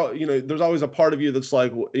 there's always a part of you that's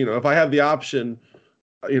like, if I have the option,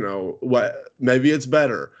 what, maybe it's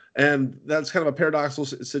better. And that's kind of a paradoxical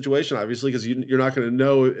situation, obviously, because you're not going to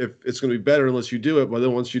know if it's going to be better unless you do it. But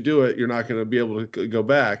then once you do it, you're not going to be able to go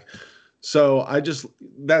back. So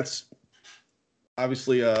that's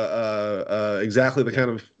obviously exactly the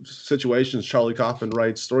kind of situations Charlie Kaufman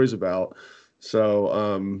writes stories about.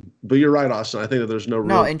 So, but you're right, Austin. I think that there's no real...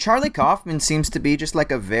 No, and Charlie Kaufman seems to be just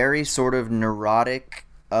like a very sort of neurotic,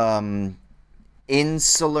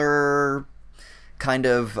 insular, kind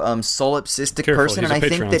of solipsistic person. He's and a I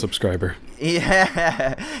think that subscriber.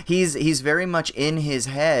 Yeah, he's very much in his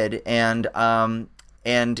head, and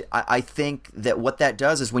I think that what that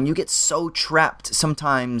does is when you get so trapped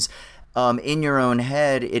sometimes in your own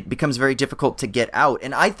head, it becomes very difficult to get out.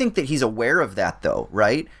 And I think that he's aware of that, though,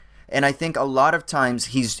 right? And I think a lot of times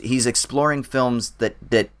he's exploring films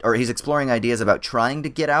or he's exploring ideas about trying to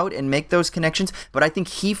get out and make those connections, but I think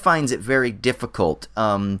he finds it very difficult.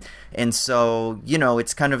 And so,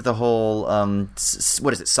 it's kind of the whole,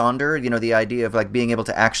 what is it, Sonder? The idea of like being able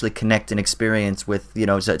to actually connect and experience with,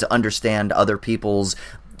 to understand other people's,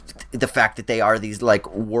 the fact that they are these like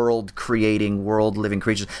world-creating, world-living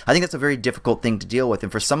creatures. I think that's a very difficult thing to deal with, and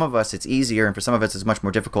for some of us it's easier, and for some of us it's much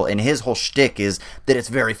more difficult. And his whole shtick is that it's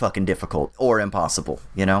very fucking difficult or impossible.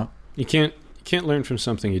 You can't learn from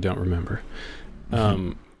something you don't remember.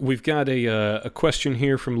 We've got a question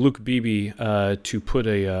here from Luke Beebe to put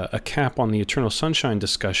a cap on the Eternal Sunshine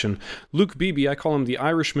discussion. Luke Beebe, I call him the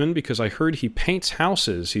Irishman because I heard he paints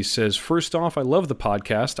houses. He says, first off, I love the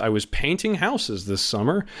podcast. I was painting houses this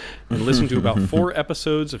summer and listened to about 4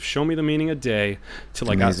 episodes of Show Me the Meaning a Day till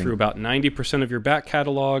I got through about 90% of your back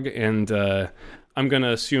catalog, and I'm going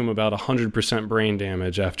to assume about 100% brain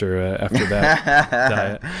damage after that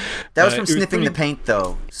diet. That was from sniffing the paint,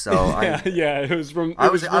 though. So it was from. I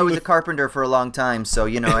was a carpenter for a long time, so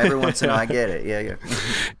every once in a while I get it. Yeah.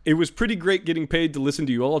 It was pretty great getting paid to listen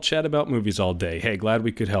to you all chat about movies all day. Hey, glad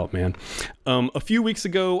we could help, man. A few weeks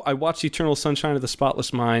ago, I watched Eternal Sunshine of the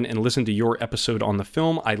Spotless Mind and listened to your episode on the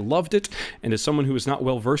film. I loved it, and as someone who is not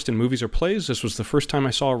well versed in movies or plays, this was the first time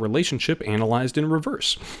I saw a relationship analyzed in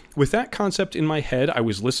reverse. With that concept in my my head, I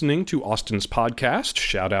was listening to Austin's podcast,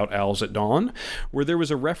 shout out Owls at Dawn, where there was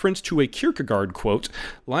a reference to a Kierkegaard quote,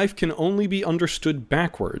 "Life can only be understood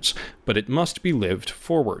backwards, but it must be lived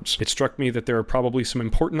forwards." It struck me that there are probably some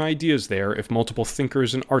important ideas there if multiple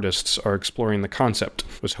thinkers and artists are exploring the concept.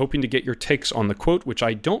 Was hoping to get your takes on the quote, which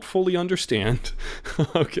I don't fully understand.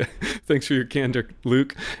 Okay, thanks for your candor,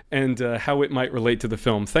 Luke, and how it might relate to the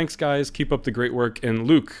film. Thanks, guys. Keep up the great work. And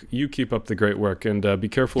Luke, you keep up the great work, and be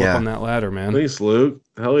careful up on that ladder, man. Thanks, Luke.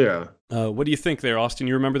 Hell yeah. What do you think there, Austin?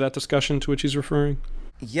 You remember that discussion to which he's referring?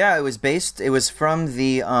 Yeah, it was from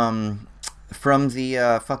the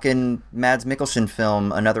fucking Mads Mikkelsen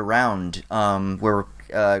film Another Round, where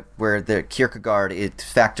the Kierkegaard, it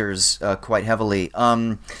factors quite heavily.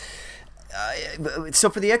 So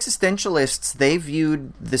for the existentialists, they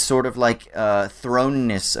viewed the sort of like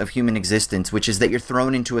thrownness of human existence, which is that you're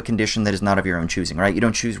thrown into a condition that is not of your own choosing, right? You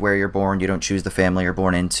don't choose where you're born, you don't choose the family you're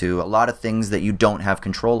born into, a lot of things that you don't have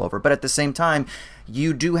control over. But at the same time,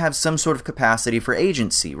 you do have some sort of capacity for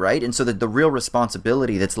agency, right? And so the real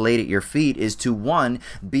responsibility that's laid at your feet is to, one,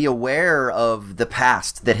 be aware of the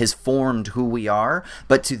past that has formed who we are,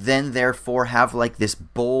 but to then therefore have like this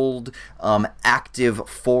bold, active,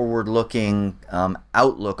 forward-looking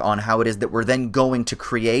outlook on how it is that we're then going to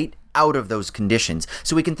create out of those conditions.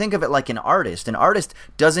 So we can think of it like an artist. An artist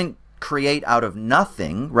doesn't create out of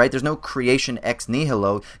nothing, right? There's no creation ex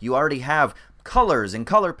nihilo. You already have colors and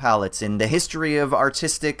color palettes and the history of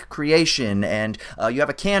artistic creation, and you have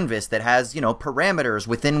a canvas that has, parameters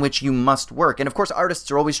within which you must work. And of course,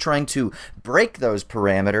 artists are always trying to break those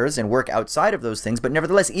parameters and work outside of those things, but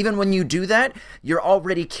nevertheless, even when you do that, you're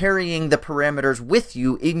already carrying the parameters with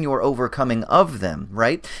you in your overcoming of them,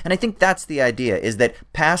 right? And I think that's the idea, is that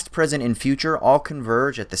past, present, and future all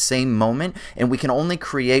converge at the same moment, and we can only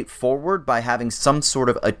create forward by having some sort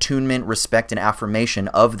of attunement, respect, and affirmation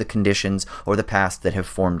of the conditions or the past that have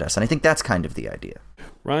formed us. And I think that's kind of the idea.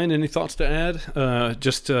 Ryan, any thoughts to add?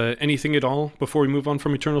 Just anything at all before we move on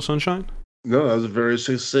from Eternal Sunshine? No, that was very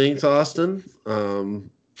succinct, Austin.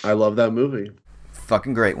 I love that movie.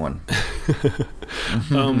 Fucking great one.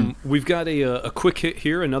 We've got a quick hit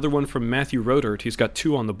here, another one from Matthew Rodert. He's got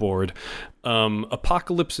two on the board.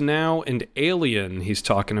 Apocalypse Now and Alien he's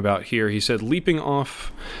talking about here. He said, leaping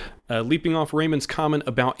off Raymond's comment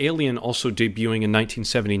about Alien also debuting in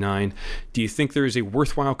 1979, do you think there is a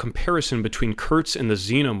worthwhile comparison between Kurtz and the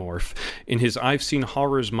Xenomorph? In his I've Seen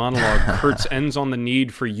Horrors monologue, Kurtz ends on the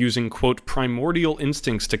need for using, quote, primordial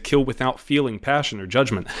instincts to kill without feeling passion or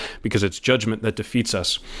judgment, because it's judgment that defeats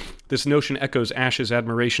us. This notion echoes Ash's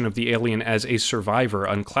admiration of the alien as a survivor,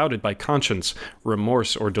 unclouded by conscience,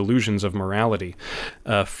 remorse, or delusions of morality.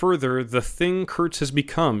 Further, the thing Kurtz has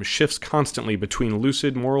become shifts constantly between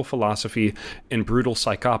lucid moral philosophy and brutal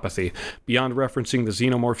psychopathy. Beyond referencing the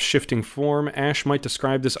xenomorph's shifting form, Ash might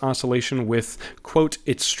describe this oscillation with, quote,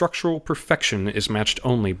 its structural perfection is matched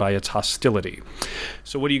only by its hostility.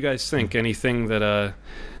 So what do you guys think? Anything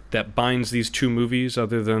that binds these two movies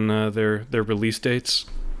other than their release dates?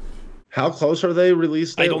 How close are they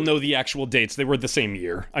released? I don't know the actual dates. They were the same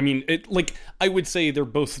year. I mean, I would say they're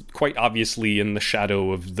both quite obviously in the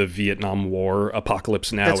shadow of the Vietnam War.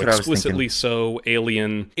 Apocalypse Now, explicitly so.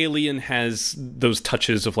 Alien has those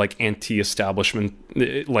touches of like anti-establishment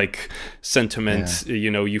like sentiment.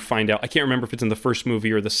 Yeah. You find out. I can't remember if it's in the first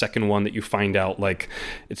movie or the second one that you find out like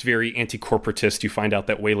it's very anti-corporatist. You find out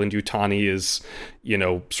that Weyland Yutani is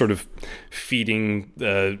sort of feeding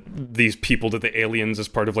these people to the aliens as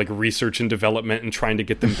part of like research and development and trying to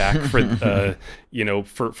get them back for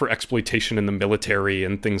for exploitation in the military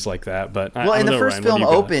and things like that. But in the first film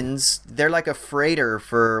opens, they're like a freighter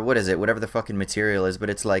for whatever the fucking material is, but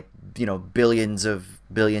it's like billions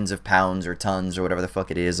of pounds or tons or whatever the fuck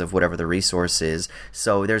it is of whatever the resource is.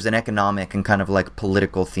 So there's an economic and kind of like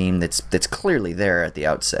political theme that's clearly there at the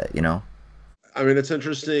outset. I mean, it's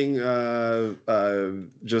interesting.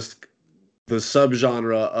 Just the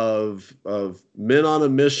subgenre of men on a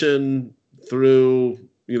mission through,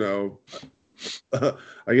 I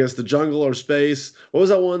guess the jungle or space. What was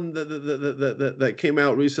that one that came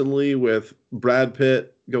out recently with Brad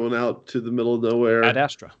Pitt going out to the middle of nowhere? Ad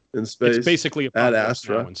Astra. In space. It's basically Ad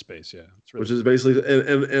Astra Now in space, yeah. It's really which is basically,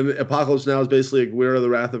 and Apocalypse Now is basically Aguirre, the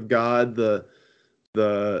Wrath of God, the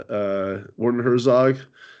Werner Herzog.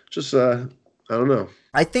 Just, I don't know.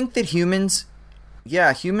 I think that humans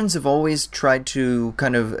Yeah, humans have always tried to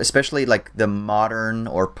kind of, especially like the modern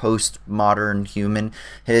or postmodern human,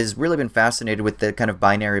 has really been fascinated with the kind of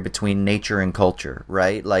binary between nature and culture,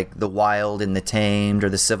 right? Like the wild and the tamed, or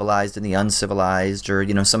the civilized and the uncivilized, or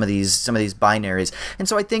some of these binaries. And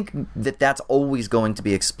so I think that that's always going to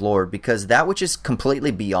be explored, because that which is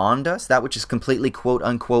completely beyond us, that which is completely quote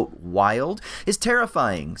unquote wild, is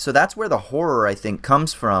terrifying. So that's where the horror, I think,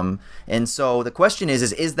 comes from. And so the question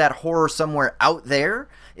is that horror somewhere out there?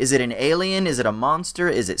 Is it an alien? Is it a monster?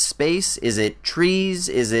 Is it space? Is it trees?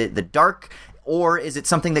 Is it the dark? Or is it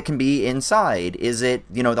something that can be inside? Is it,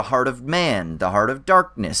 the heart of man, the heart of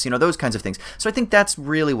darkness, those kinds of things. So I think that's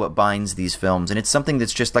really what binds these films. And it's something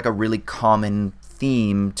that's just like a really common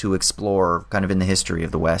theme to explore kind of in the history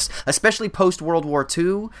of the West, especially post-World War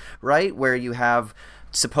II, right? Where you have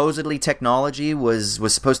supposedly technology was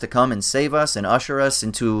supposed to come and save us and usher us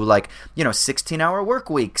into 16-hour work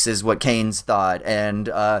weeks is what Keynes thought, and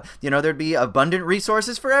there'd be abundant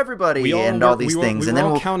resources for everybody all these things. We were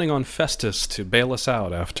all counting on Festus to bail us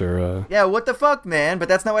out after. Yeah, what the fuck, man? But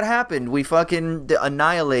that's not what happened. We fucking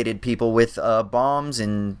annihilated people with bombs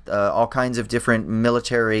and all kinds of different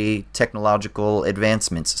military technological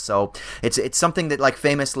advancements. So it's something that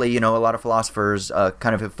famously a lot of philosophers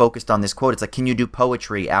kind of have focused on this quote. It's like, can you do poetry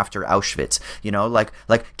after Auschwitz?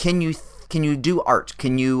 Can you do art?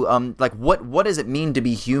 Can you what does it mean to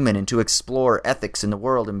be human and to explore ethics in the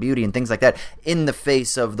world and beauty and things like that in the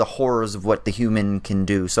face of the horrors of what the human can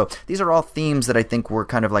do? So these are all themes that I think we're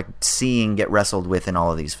kind of seeing get wrestled with in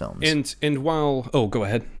all of these films. And while go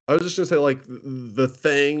ahead. I was just gonna say, The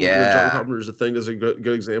Thing. Yeah. John Carpenter's The Thing is a good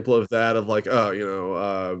example of that. Of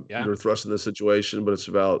you're thrust in this situation, but it's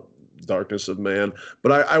about darkness of man.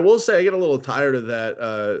 But I will say I get a little tired of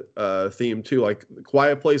that theme too. Like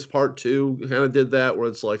Quiet Place Part 2 kind of did that, where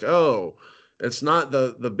it's like, oh, it's not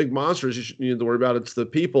the big monsters you need to worry about, it's the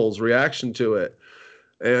people's reaction to it.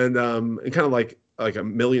 And kind of like a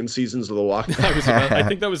million seasons of The Walking Dead. I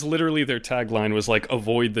think that was literally their tagline, was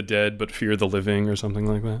avoid the dead but fear the living, or something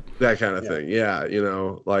like that. That kind of thing. Yeah, I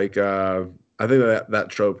think that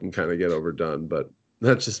trope can kind of get overdone, but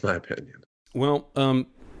that's just my opinion. Well,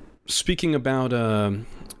 speaking about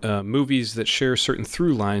movies that share certain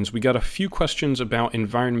through lines, we got a few questions about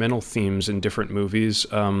environmental themes in different movies,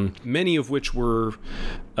 many of which were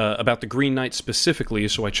about the Green Knight specifically,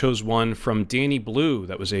 so I chose one from Danny Blue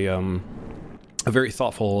that was a very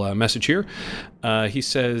thoughtful message here. He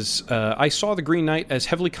says, I saw The Green Knight as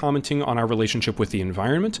heavily commenting on our relationship with the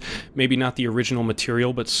environment, maybe not the original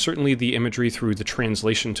material, but certainly the imagery through the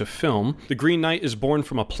translation to film. The Green Knight is born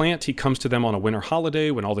from a plant. He comes to them on a winter holiday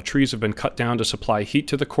when all the trees have been cut down to supply heat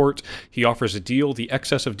to the court. He offers a deal. The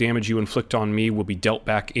excess of damage you inflict on me will be dealt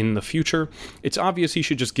back in the future. It's obvious he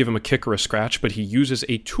should just give him a kick or a scratch, but he uses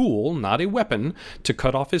a tool, not a weapon, to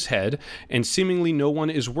cut off his head, and seemingly no one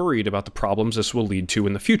is worried about the problems this will lead to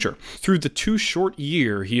in the future. Through the too short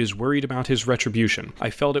year, he is worried about his retribution. I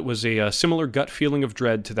felt it was a similar gut feeling of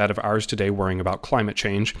dread to that of ours today worrying about climate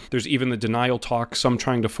change. There's even the denial talk, some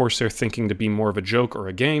trying to force their thinking to be more of a joke or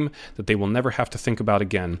a game that they will never have to think about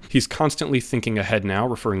again. He's constantly thinking ahead now,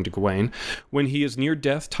 referring to Gawain. When he is near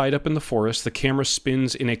death, tied up in the forest, the camera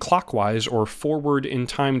spins in a clockwise or forward in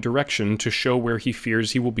time direction to show where he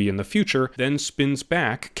fears he will be in the future, then spins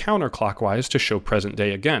back counterclockwise to show present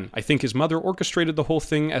day again. I think his mother orchestrated the whole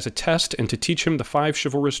thing as a test and to teach him the 5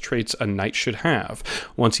 chivalrous traits a knight should have.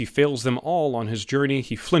 Once he fails them all on his journey,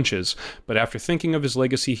 he flinches, but after thinking of his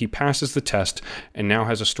legacy, he passes the test and now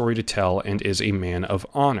has a story to tell and is a man of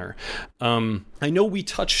honor. I know we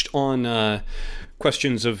touched on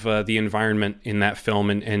questions of the environment in that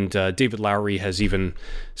film, and David Lowery has even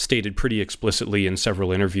stated pretty explicitly in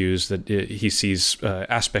several interviews that he sees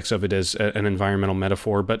aspects of it as an environmental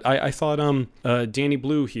metaphor. But I thought Danny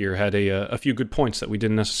Blue here had a few good points that we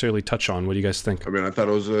didn't necessarily touch on. What do you guys think? I mean, I thought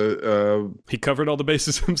it was he covered all the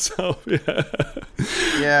bases himself.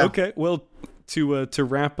 Yeah. Okay, well, to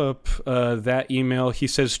wrap up that email, he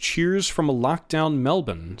says, cheers from a lockdown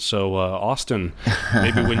Melbourne. So, Austin,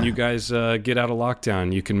 maybe when you guys get out of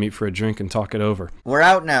lockdown, you can meet for a drink and talk it over. We're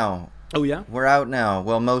out now. Oh, yeah? We're out now.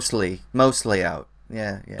 Well, mostly out.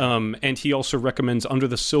 Yeah. And he also recommends Under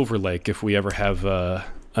the Silver Lake if we ever have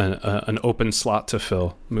an open slot to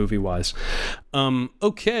fill, movie-wise.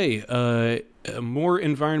 Okay, more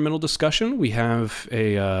environmental discussion. We have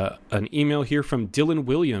an email here from Dylan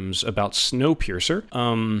Williams about Snowpiercer.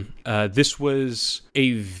 This was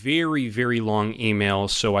a very, very long email,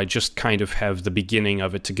 so I just kind of have the beginning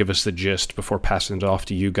of it to give us the gist before passing it off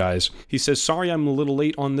to you guys. He says, sorry I'm a little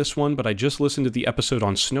late on this one, but I just listened to the episode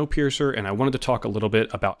on Snowpiercer, and I wanted to talk a little bit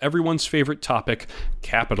about everyone's favorite topic,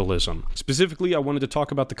 capitalism. Specifically, I wanted to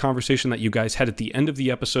talk about the conversation that you guys had at the end of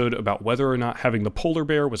the episode about whether or not having the polar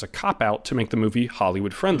bear was a cop-out to make the movie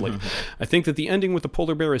Hollywood-friendly. I think that the ending with the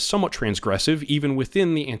polar bear is somewhat transgressive, even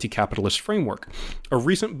within the anti-capitalist framework. A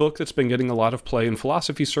recent book that's been getting a lot of play in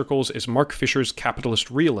philosophy circles is Mark Fisher's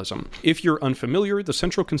Capitalist Realism. If you're unfamiliar, the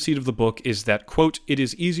central conceit of the book is that, quote, it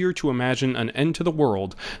is easier to imagine an end to the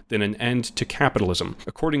world than an end to capitalism.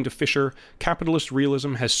 According to Fisher, capitalist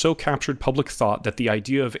realism has so captured public thought that the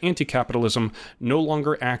idea of anti-capitalism no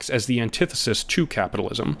longer acts as the antithesis to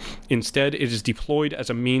capitalism. Instead, it is deployed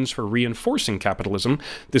as a means for reinforcing capitalism.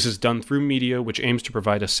 This is done through media, which aims to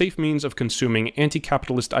provide a safe means of consuming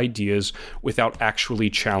anti-capitalist ideas without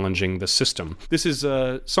actually challenging the system. This is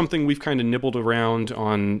something we've kind of nibbled around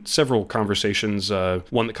on several conversations.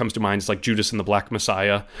 One that comes to mind is like Judas and the Black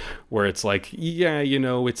Messiah, where it's like, yeah, you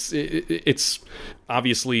know, it's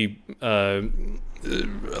obviously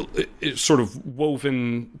it's sort of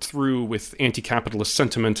woven through with anti-capitalist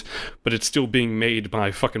sentiment, but it's still being made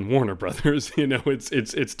by fucking Warner Brothers. You know,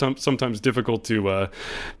 it's sometimes difficult to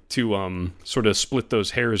sort of split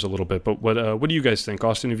those hairs a little bit. But what do you guys think,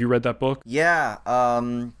 Austin? Have you read that book? Yeah.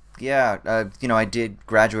 I did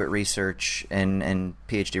graduate research and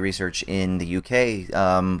PhD research in the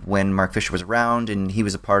UK when Mark Fisher was around, and he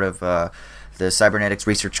was a part of the cybernetics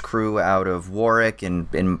research crew out of Warwick,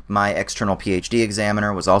 and my external PhD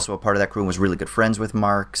examiner was also a part of that crew and was really good friends with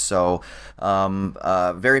Mark. So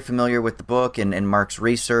very familiar with the book and Mark's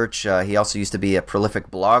research. He also used to be a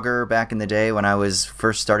prolific blogger back in the day when I was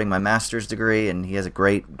first starting my master's degree, and he has a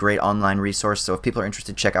great online resource. So if people are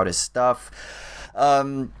interested, check out his stuff.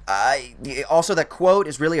 Also, that quote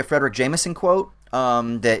is really a Frederick Jameson quote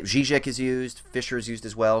that Zizek has used, Fisher has used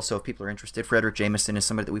as well. So if people are interested, Frederick Jameson is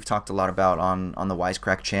somebody that we've talked a lot about on the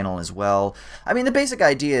Wisecrack channel as well. I mean, the basic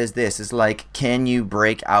idea is this, is like, can you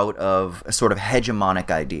break out of a sort of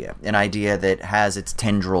hegemonic idea, an idea that has its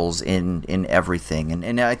tendrils in everything?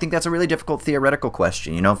 And I think that's a really difficult theoretical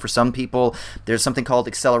question. You know, for some people, there's something called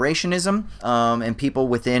accelerationism, and people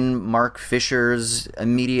within Mark Fisher's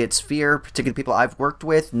immediate sphere, particularly people I've worked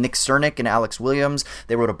with, Nick Cernick and Alex Williams,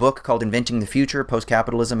 they wrote a book called Inventing the Future,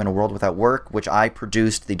 Post-Capitalism in a World Without Work, which I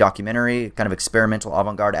produced the documentary, kind of experimental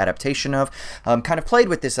avant-garde adaptation of, kind of played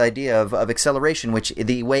with this idea of acceleration, which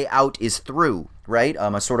the way out is through, right?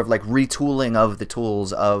 A sort of like retooling of the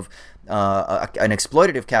tools of an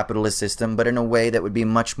exploitative capitalist system, but in a way that would be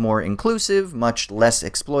much more inclusive, much less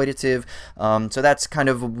exploitative. So that's kind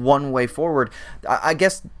of one way forward. I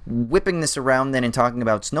guess whipping this around then and talking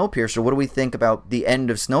about Snowpiercer, what do we think about the end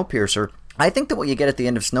of Snowpiercer? I think that what you get at the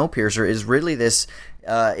end of Snowpiercer is really this,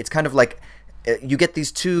 it's kind of like, you get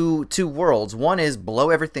these two worlds. One is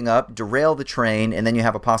blow everything up, derail the train, and then you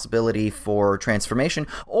have a possibility for transformation.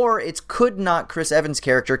 Or it's could not Chris Evans'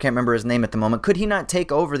 character, can't remember his name at the moment, could he not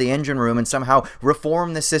take over the engine room and somehow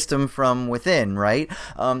reform the system from within, right?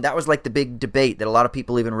 That was like the big debate that a lot of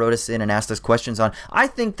people even wrote us in and asked us questions on. I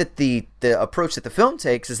think that the approach that the film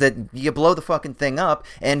takes is that you blow the fucking thing up,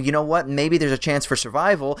 and you know what? Maybe there's a chance for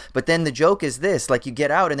survival, but then the joke is this, like, you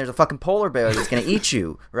get out and there's a fucking polar bear that's going to eat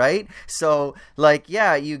you, right? So, like,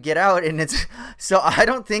 yeah, you get out and it's... So I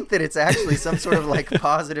don't think that it's actually some sort of, like,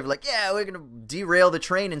 positive, like, yeah, we're going to derail the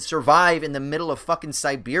train and survive in the middle of fucking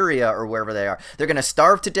Siberia or wherever they are. They're going to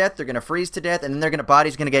starve to death, they're going to freeze to death, and then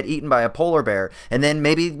body's going to get eaten by a polar bear. And then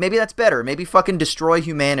maybe that's better. Maybe fucking destroy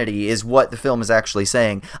humanity is what the film is actually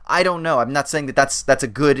saying. I don't know. I'm not saying that that's a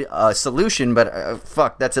good solution, but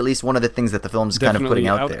fuck, that's at least one of the things that the film's kind of putting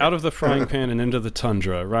out there. Out of the frying pan and into the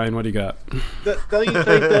tundra. Ryan, what do you got? Don't you think,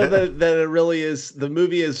 though, that it really is, the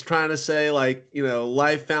movie is trying to say, like, you know,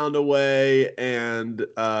 life found a way, and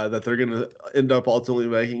that they're going to end up ultimately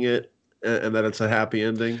making it, and that it's a happy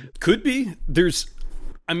ending? Could be.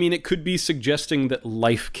 It could be suggesting that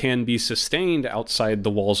life can be sustained outside the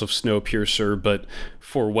walls of Snowpiercer, but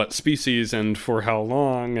for what species and for how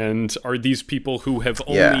long? And are these people who have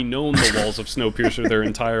only known the walls of Snowpiercer their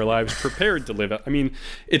entire lives prepared to live it? I mean,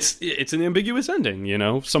 it's an ambiguous ending, you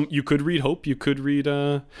know? You could read hope, you could read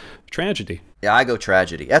tragedy. Yeah, I go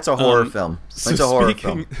tragedy. That's a horror film. It's a horror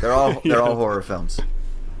film. They're all horror films.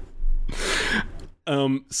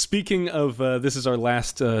 Speaking of, this is our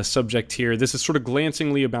last subject here. This is sort of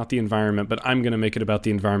glancingly about the environment, but I'm going to make it about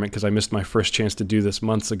the environment because I missed my first chance to do this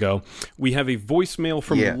months ago. We have a voicemail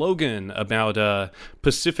from Logan about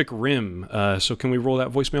Pacific Rim. So can we roll that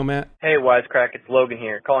voicemail, Matt? Hey, Wisecrack, it's Logan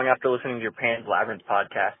here, calling after listening to your Pan's Labyrinth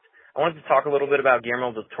podcast. I wanted to talk a little bit about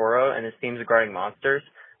Guillermo del Toro and his themes regarding monsters.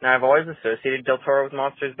 Now, I've always associated del Toro with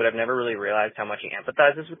monsters, but I've never really realized how much he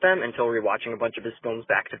empathizes with them until rewatching a bunch of his films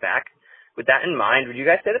back to back. With that in mind, would you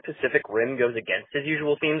guys say that Pacific Rim goes against his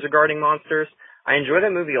usual themes regarding monsters? I enjoy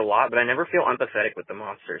that movie a lot, but I never feel empathetic with the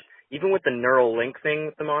monsters. Even with the neural link thing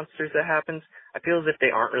with the monsters that happens, I feel as if they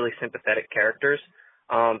aren't really sympathetic characters.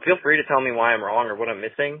 Feel free to tell me why I'm wrong or what I'm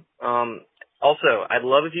missing. Also, I'd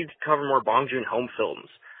love if you could cover more Bong Joon-ho films.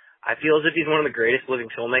 I feel as if he's one of the greatest living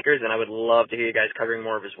filmmakers, and I would love to hear you guys covering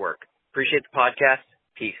more of his work. Appreciate the podcast.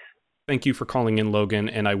 Peace. Thank you for calling in, Logan,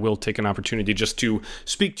 and I will take an opportunity just to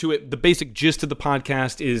speak to it. The basic gist of the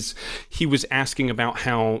podcast is he was asking about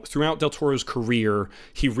how throughout Del Toro's career,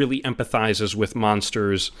 he really empathizes with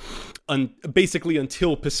monsters, basically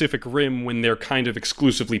until Pacific Rim, when they're kind of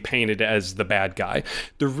exclusively painted as the bad guy.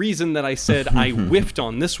 The reason that I said I whiffed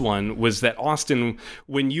on this one was that, Austin,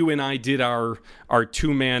 when you and I did our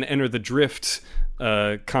two-man Enter the Drift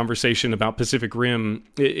conversation about Pacific Rim,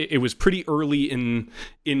 it was pretty early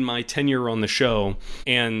in my tenure on the show,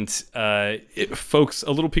 and folks,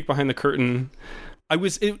 a little peek behind the curtain.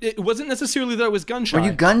 It wasn't necessarily that I was gun shy. Were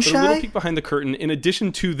you gun shy? But a little peek behind the curtain. In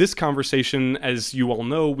addition to this conversation, as you all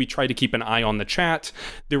know, we try to keep an eye on the chat.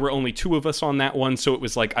 There were only two of us on that one, so it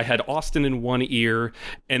was like I had Austin in one ear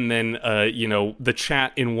and then, the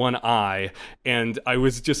chat in one eye. And I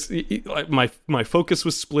was just, my focus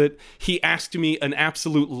was split. He asked me an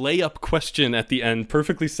absolute layup question at the end,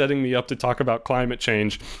 perfectly setting me up to talk about climate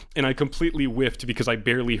change. And I completely whiffed because I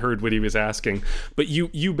barely heard what he was asking. But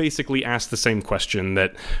you basically asked the same question.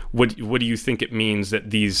 That what do you think it means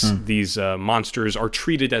that these monsters are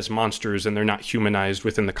treated as monsters and they're not humanized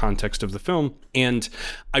within the context of the film? And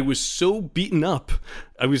I was so beaten up,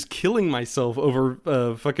 I was killing myself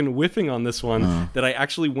over fucking whiffing on this one that I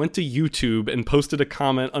actually went to YouTube and posted a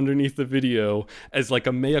comment underneath the video as like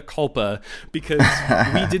a mea culpa, because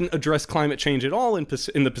we didn't address climate change at all in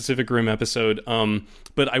the Pacific Rim episode.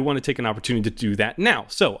 But I want to take an opportunity to do that now.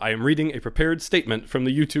 So I am reading a prepared statement from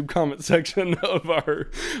the YouTube comment section of our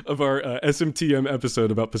SMTM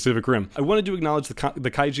episode about Pacific Rim. I wanted to acknowledge the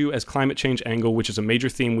kaiju as climate change angle, which is a major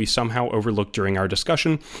theme we somehow overlooked during our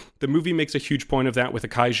discussion. The movie makes a huge point of that with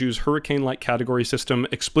the kaiju's hurricane-like category system,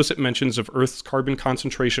 explicit mentions of Earth's carbon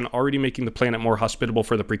concentration already making the planet more hospitable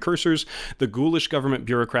for the precursors, the ghoulish government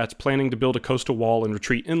bureaucrats planning to build a coastal wall and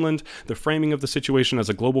retreat inland, the framing of the situation as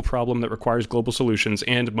a global problem that requires global solutions,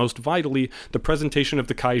 and, most vitally, the presentation of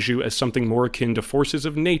the kaiju as something more akin to forces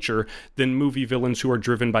of nature than movie villains who are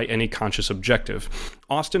driven by any conscious objective.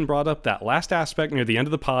 Austin brought up that last aspect near the end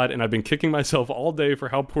of the pod, and I've been kicking myself all day for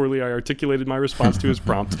how poorly I articulated my response to his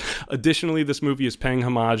prompt. Additionally, this movie is paying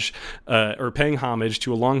homage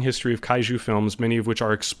to a long history of kaiju films, many of which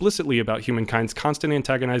are explicitly about humankind's constant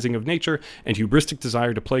antagonizing of nature and hubristic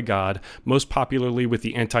desire to play God, most popularly with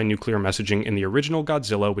the anti-nuclear messaging in the original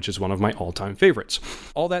Godzilla, which is one of my all-time favorites.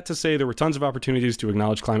 All that to say, there were tons of opportunities to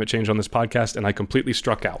acknowledge climate change on this podcast, and I completely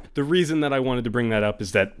struck out. The reason that I wanted to bring that up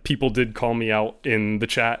is that people did call me out in the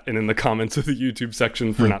chat and in the comments of the YouTube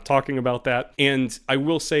section for not talking about that. And I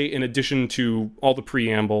will say, in addition to all the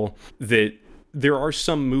preamble, that there are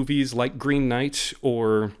some movies like Green Knight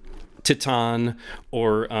or Titan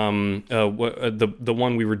or the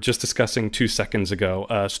one we were just discussing 2 seconds ago,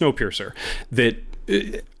 Snowpiercer, that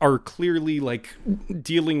are clearly like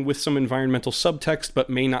dealing with some environmental subtext but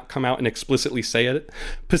may not come out and explicitly say it.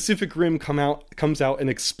 Pacific Rim comes out and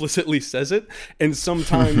explicitly says it, and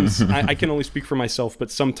sometimes I can only speak for myself, but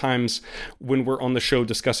sometimes when we're on the show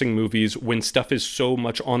discussing movies, when stuff is so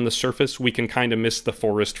much on the surface, we can kind of miss the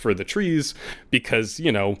forest for the trees because,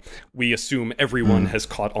 we assume everyone has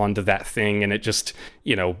caught on to that thing, and it just,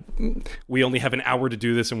 we only have an hour to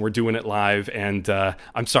do this and we're doing it live, and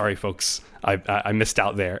I'm sorry, folks. I missed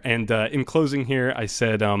out there. And in closing here, I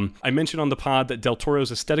said, I mentioned on the pod that Del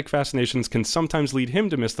Toro's aesthetic fascinations can sometimes lead him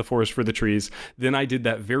to miss the forest for the trees. Then I did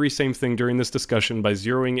that very same thing during this discussion by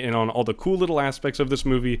zeroing in on all the cool little aspects of this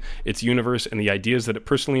movie, its universe, and the ideas that it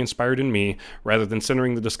personally inspired in me, rather than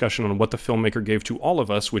centering the discussion on what the filmmaker gave to all of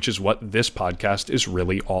us, which is what this podcast is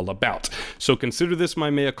really all about. So consider this my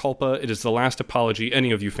mea culpa. It is the last apology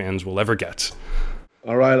any of you fans will ever get.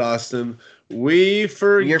 All right, Austin. We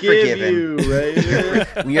forgive you,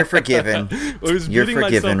 Raymond. You're forgiven. I was You're beating forgiven,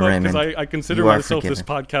 myself up Raymond. because I consider myself this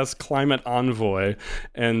podcast climate envoy,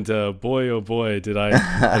 and boy, oh boy, did I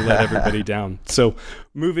let everybody down. So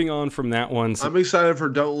moving on from that one. I'm excited for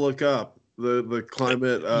Don't Look Up, the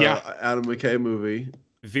climate Adam McKay movie.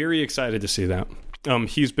 Very excited to see that.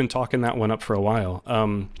 He's been talking that one up for a while.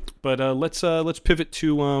 But let's pivot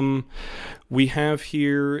to we have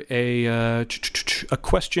here a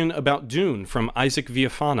question about Dune from Isaac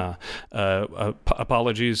Viafana.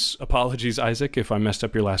 Apologies, Isaac, if I messed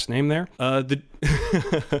up your last name there.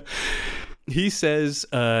 He says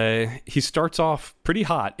he starts off pretty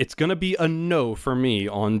hot. It's going to be a no for me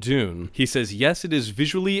on Dune. He says, yes, it is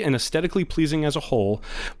visually and aesthetically pleasing as a whole,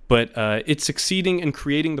 but it's succeeding in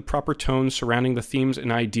creating the proper tones surrounding the themes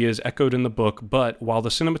and ideas echoed in the book. But while the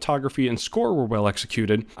cinematography and score were well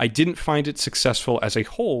executed, I didn't find it successful as a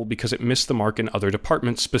whole because it missed the mark in other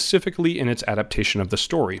departments, specifically in its adaptation of the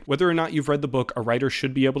story. Whether or not you've read the book, a writer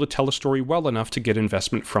should be able to tell a story well enough to get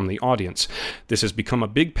investment from the audience. This has become a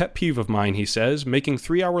big pet peeve of mine, he says, making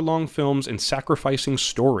 3-hour-long films and sacrificing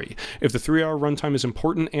story. If the 3-hour runtime is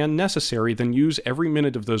important and necessary, then use every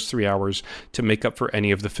minute of those 3 hours to make up for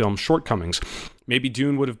any of the film's shortcomings. Maybe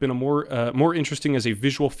Dune would have been a more interesting as a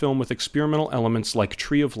visual film with experimental elements like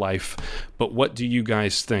Tree of Life, but what do you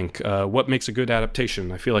guys think? What makes a good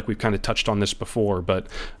adaptation? I feel like we've kind of touched on this before, but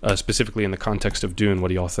specifically in the context of Dune, what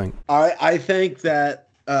do y'all think? I think that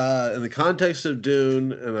in the context of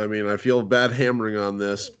Dune, and I mean, I feel bad hammering on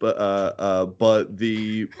this, but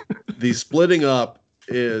the splitting up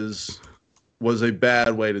was a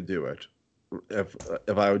bad way to do it,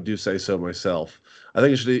 if I do say so myself. I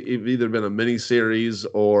think it should have either been a mini series,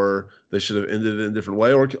 or they should have ended it in a different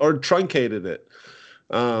way, or truncated it.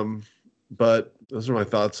 But those are my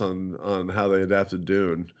thoughts on how they adapted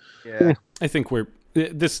Dune. Yeah, I think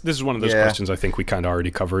this is one of those questions I think we kind of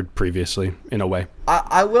already covered previously, in a way.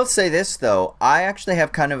 I will say this, though. I actually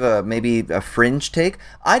have kind of maybe a fringe take.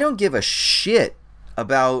 I don't give a shit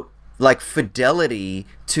about, like, fidelity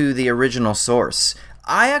to the original source.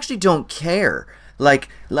 I actually don't care. Like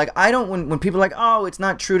I don't, when people are like, oh, it's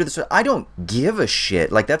not true to the story, I don't give a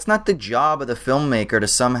shit. Like, that's not the job of the filmmaker to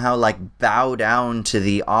somehow, like, bow down to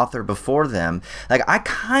the author before them. Like, I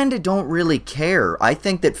kind of don't really care. I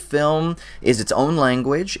think that film is its own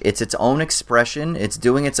language, it's its own expression, it's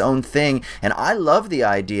doing its own thing, and I love the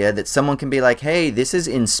idea that someone can be like, hey, this is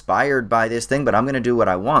inspired by this thing, but I'm going to do what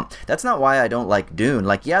I want. That's not why I don't like Dune.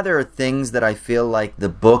 Like, yeah, there are things that I feel like the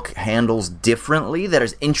book handles differently that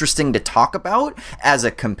is interesting to talk about as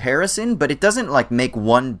a comparison, but it doesn't, like, make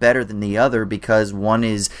one better than the other because one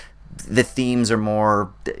is, the themes are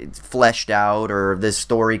more fleshed out, or the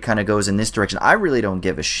story kind of goes in this direction. I really don't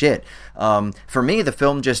give a shit. For me, the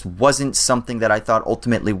film just wasn't something that I thought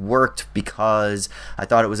ultimately worked because I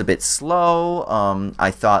thought it was a bit slow.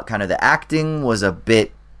 I thought kind of the acting was a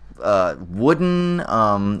bit wooden.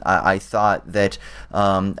 I thought that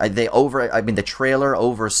the trailer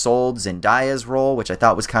oversold Zendaya's role, which I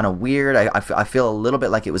thought was kind of weird. I feel a little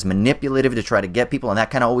bit like it was manipulative to try to get people, and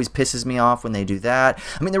that kind of always pisses me off when they do that.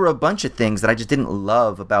 I mean, there were a bunch of things that I just didn't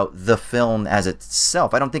love about the film as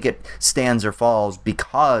itself. I don't think it stands or falls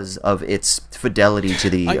because of its fidelity to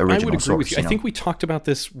the original source. I would agree with you. I think we talked about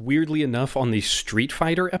this weirdly enough on the Street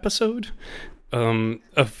Fighter episode.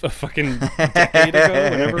 A fucking decade ago,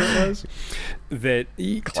 whenever it was. That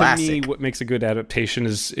Classic. To me, what makes a good adaptation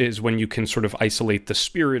is when you can sort of isolate the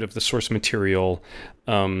spirit of the source material.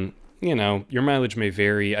 You know, your mileage may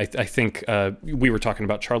vary. I think we were talking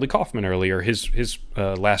about Charlie Kaufman earlier. His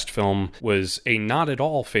last film was a not at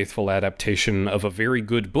all faithful adaptation of a very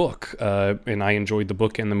good book, and I enjoyed the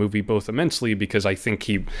book and the movie both immensely because I think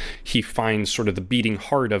he finds sort of the beating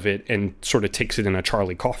heart of it and sort of takes it in a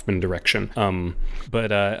Charlie Kaufman direction.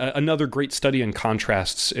 But another great study in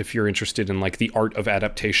contrasts, if you're interested in, like, the art of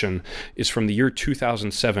adaptation, is from the year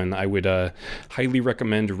 2007. I would highly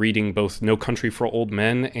recommend reading both No Country for Old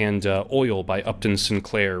Men and Oil by Upton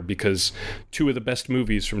Sinclair, because two of the best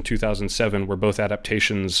movies from 2007 were both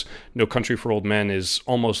adaptations. No Country for Old Men is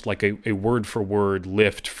almost like a word-for-word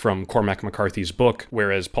lift from Cormac McCarthy's book,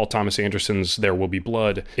 whereas Paul Thomas Anderson's There Will Be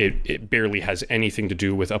Blood, it barely has anything to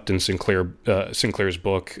do with Upton Sinclair's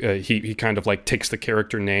book. He kind of, like, takes the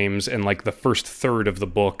character names and, like, the first third of the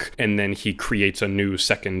book, and then he creates a new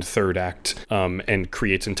second, third act, and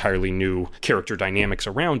creates entirely new character dynamics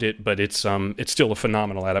around it, but it's still a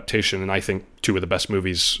phenomenal adaptation. And I think two of the best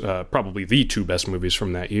movies, probably the two best movies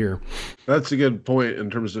from that year. That's a good point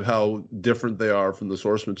in terms of how different they are from the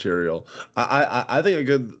source material. I think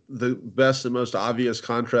the best and most obvious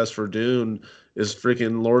contrast for Dune is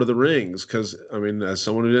freaking Lord of the Rings, because, I mean, as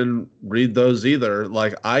someone who didn't read those either,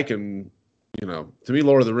 like, I can, you know, to me,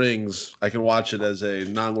 Lord of the Rings, I can watch it as a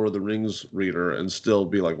non-Lord of the Rings reader and still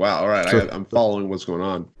be like, wow, all right, sure. I'm following what's going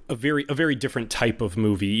on. A very different type of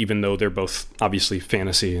movie, even though they're both obviously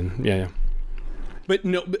fantasy and yeah. but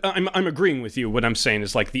no, I'm agreeing with you. What I'm saying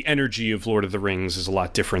is like the energy of Lord of the Rings is a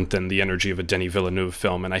lot different than the energy of a Denis Villeneuve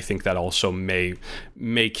film, and I think that also may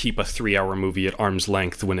keep a 3-hour movie at arm's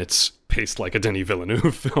length when it's paced like a Denis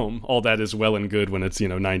Villeneuve film. All that is well and good when it's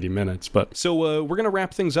 90 minutes. But so we're gonna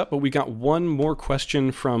wrap things up, but we got one more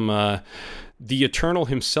question from the Eternal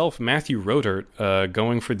himself, Matthew Rodert,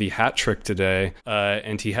 going for the hat trick today,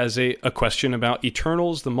 and he has a question about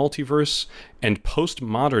Eternals, the multiverse, and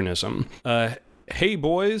postmodernism. Hey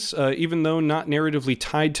boys, even though not narratively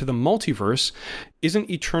tied to the multiverse,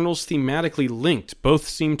 isn't Eternals thematically linked? Both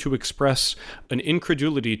seem to express an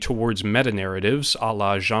incredulity towards meta-narratives, a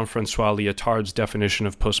la Jean-Francois Lyotard's definition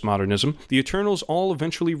of postmodernism. The Eternals all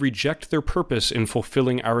eventually reject their purpose in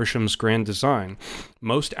fulfilling Arisham's grand design.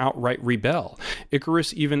 Most outright rebel.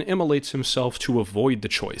 Icarus even immolates himself to avoid the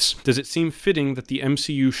choice. Does it seem fitting that the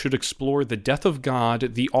MCU should explore the death of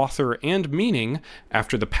God, the author, and meaning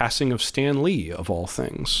after the passing of Stan Lee, of all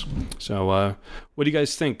things? So, what do you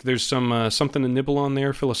guys think? There's some something to nibble on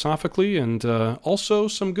there philosophically, and also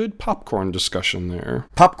some good popcorn discussion there.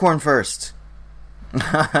 Popcorn first.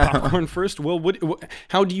 Popcorn first? Well,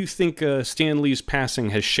 how do you think Stan Lee's passing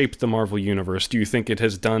has shaped the Marvel Universe? Do you think it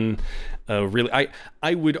has done really...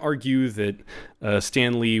 I would argue that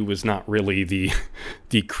Stan Lee was not really the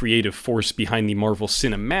creative force behind the Marvel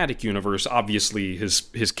Cinematic Universe. Obviously,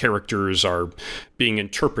 his characters are being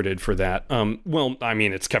interpreted for that. Well, I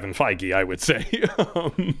mean, it's Kevin Feige, I would say.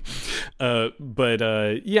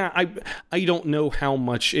 Yeah, I don't know how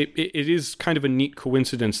much... It is kind of a neat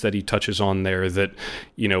coincidence that he touches on there that,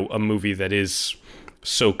 a movie that is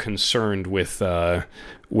so concerned with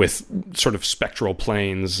sort of spectral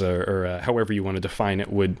planes, or however you want to define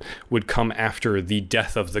it, would come after the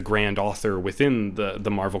death of the grand author within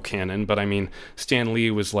the Marvel canon. But I mean, Stan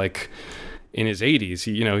Lee was like in his 80s.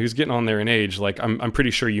 He was getting on there in age. Like I'm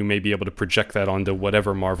pretty sure you may be able to project that onto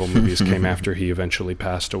whatever Marvel movies came after he eventually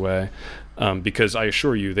passed away. Because I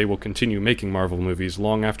assure you, they will continue making Marvel movies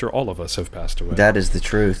long after all of us have passed away. That is the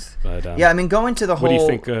truth. But, yeah, I mean, going to the whole... What do you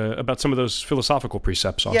think about some of those philosophical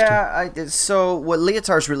precepts, Austin? Yeah, so what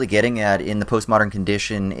Lyotard's really getting at in the postmodern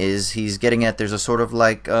condition is he's getting at there's a sort of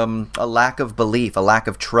like a lack of belief, a lack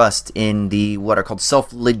of trust in the what are called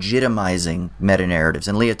self-legitimizing meta-narratives.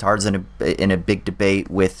 And Lyotard's in a big debate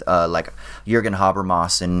with like Jürgen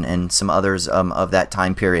Habermas and some others of that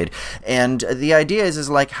time period. And the idea is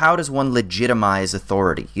like, how does one legitimize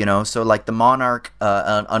authority? So like the monarch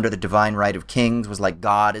under the divine right of kings was like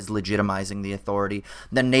God is legitimizing the authority.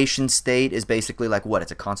 The nation state is basically like what?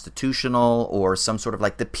 It's a constitutional or some sort of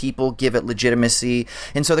like the people give it legitimacy.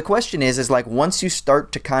 And so the question is like once you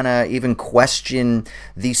start to kind of even question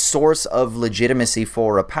the source of legitimacy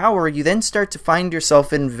for a power, you then start to find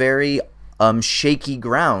yourself in very shaky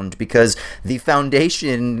ground because the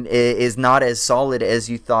foundation is not as solid as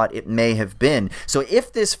you thought it may have been. So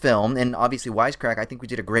if this film, and obviously Wisecrack, I think we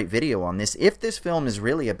did a great video on this, if this film is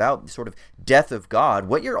really about sort of death of God,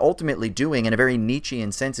 what you're ultimately doing in a very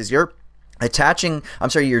Nietzschean sense is you're detaching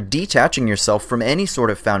yourself from any sort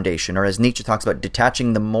of foundation, or as Nietzsche talks about,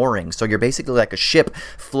 detaching the mooring. So you're basically like a ship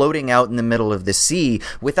floating out in the middle of the sea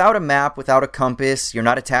without a map, without a compass. You're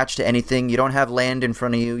not attached to anything. You don't have land in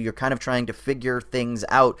front of you. You're kind of trying to figure things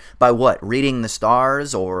out by what? Reading the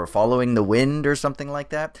stars or following the wind or something like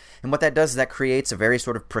that. And what that does is that creates a very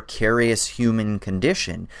sort of precarious human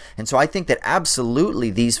condition. And so I think that absolutely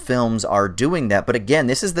these films are doing that. But again,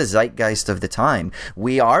 this is the zeitgeist of the time.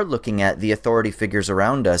 We are looking at the authority figures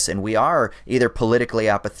around us, and we are either politically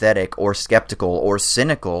apathetic or skeptical or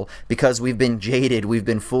cynical because we've been jaded, we've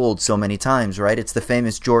been fooled so many times, right? It's the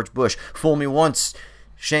famous George Bush, fool me once,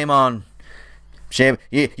 shame on... Shame,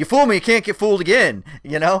 you fool me, you can't get fooled again,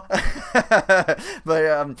 But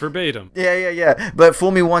verbatim. Yeah. But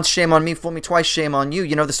fool me once, shame on me. Fool me twice, shame on you.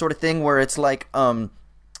 The sort of thing where it's like, I'm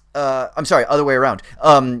sorry, other way around.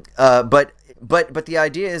 But the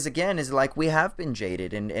idea is, again, is like we have been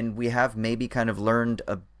jaded and we have maybe kind of learned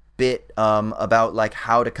a bit about like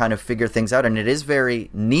how to kind of figure things out, and it is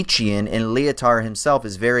very Nietzschean, and Lyotard himself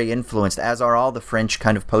is very influenced, as are all the French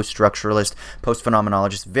kind of post-structuralist,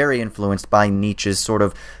 post-phenomenologists, very influenced by Nietzsche's sort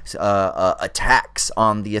of attacks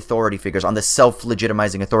on the authority figures, on the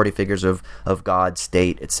self-legitimizing authority figures of God,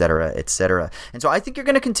 state, etc., etc. And so I think you're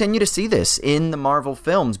going to continue to see this in the Marvel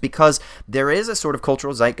films because there is a sort of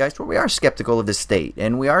cultural zeitgeist where we are skeptical of the state,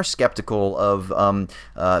 and we are skeptical of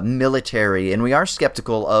military, and we are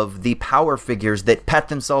skeptical of of the power figures that pat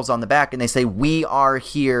themselves on the back and they say, we are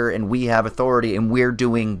here and we have authority and we're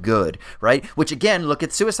doing good, right? Which again, look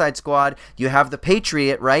at Suicide Squad. You have the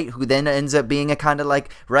Patriot, right, who then ends up being a kind of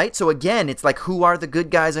like, right? So again, it's like, who are the good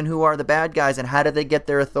guys and who are the bad guys and how do they get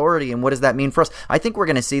their authority and what does that mean for us? I think we're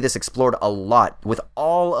going to see this explored a lot with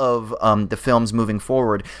all of the films moving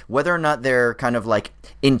forward, whether or not they're kind of like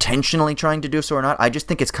intentionally trying to do so or not. I just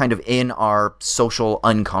think it's kind of in our social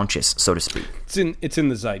unconscious, so to speak. It's in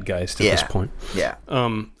the zeitgeist at this point. Yeah.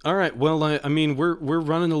 All right. Well, I mean, we're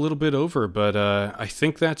running a little bit over, but I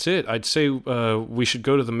think that's it. I'd say we should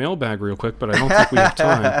go to the mailbag real quick, but I don't think we have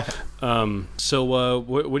time. So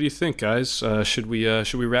what do you think, guys? Should we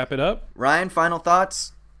wrap it up? Ryan, final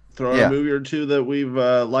thoughts? Throw a movie or two that we've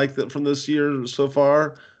liked from this year so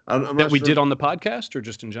far. I'm that we did on the podcast, or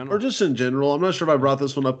just in general? Or just in general. I'm not sure if I brought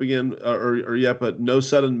this one up again or yet, but No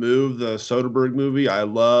Sudden Move, the Soderbergh movie, I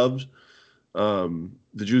loved.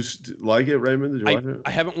 Did you like it, Raymond? Did you watch it?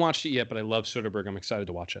 I haven't watched it yet, but I love Soderbergh. I'm excited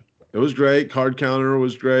to watch it. It was great. Card Counter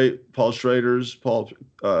was great. Paul Schrader's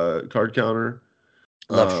Card Counter.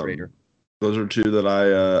 Love Schrader. Those are two that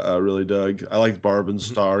I really dug. I liked Barb and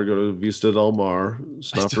Star. Go to Vista Del Mar.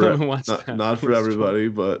 It's not for everybody,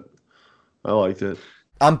 but I liked it.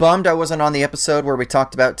 I'm bummed I wasn't on the episode where we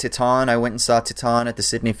talked about Titan. I went and saw Titan at the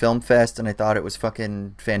Sydney Film Fest, and I thought it was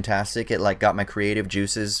fucking fantastic. It, like, got my creative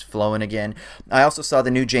juices flowing again. I also saw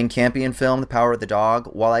the new Jane Campion film, The Power of the Dog.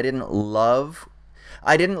 While I didn't love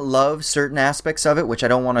certain aspects of it, which I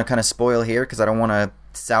don't want to kind of spoil here because I don't want to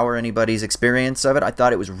sour anybody's experience of it. I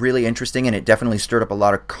thought it was really interesting, and it definitely stirred up a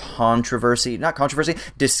lot of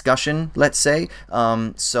discussion, let's say.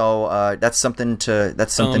 So that's something to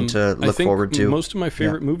look forward to. Most of my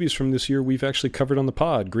favorite movies from this year we've actually covered on the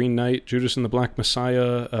pod. Green Knight, Judas and the Black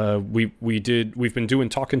Messiah. We've been doing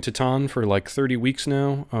Talking Titan for like 30 weeks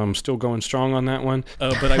now. Still going strong on that one.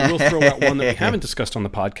 But I will throw out one that we haven't discussed on the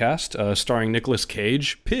podcast, starring Nicolas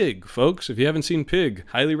Cage. Pig, folks. If you haven't seen Pig,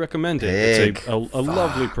 highly recommend it. It's a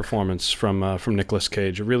lovely performance from Nicolas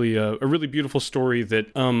Cage. A really beautiful story that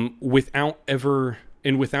without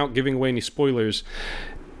giving away any spoilers,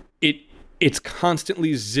 it's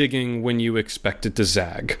constantly zigging when you expect it to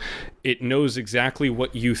zag. It knows exactly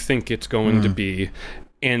what you think it's going to be.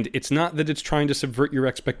 And it's not that it's trying to subvert your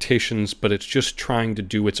expectations, but it's just trying to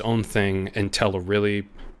do its own thing and tell a really,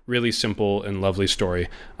 really simple and lovely story.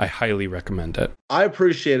 I highly recommend it. I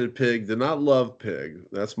appreciated Pig. Did not love Pig.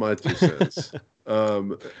 That's my 2 cents.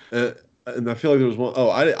 And I feel like there was one. Oh,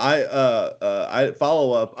 I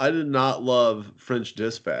follow up. I did not love French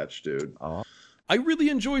Dispatch, dude. Oh. I really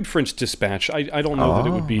enjoyed French Dispatch. I don't know that it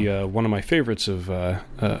would be one of my favorites of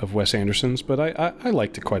Wes Anderson's, but I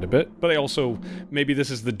liked it quite a bit. But I also, maybe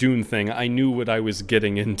this is the Dune thing, I knew what I was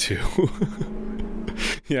getting into.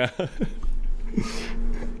 Yeah.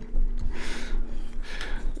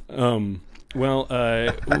 Well,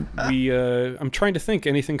 I'm trying to think.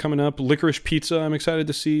 Anything coming up? Licorice Pizza, I'm excited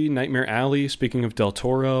to see. Nightmare Alley, speaking of Del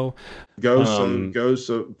Toro. Ghosts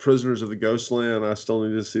of Prisoners of the Ghostland. I still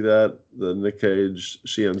need to see that. The Nick Cage,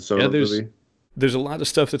 Shion Sono movie. There's a lot of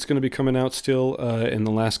stuff that's going to be coming out still in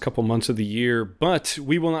the last couple months of the year, but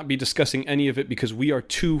we will not be discussing any of it because we are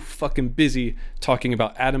too fucking busy talking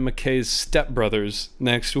about Adam McKay's Step Brothers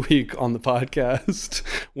next week on the podcast.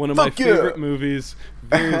 One of my favorite movies.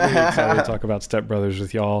 Very, very excited to talk about Step Brothers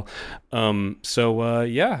with y'all. So a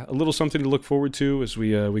little something to look forward to as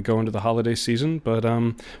we go into the holiday season. But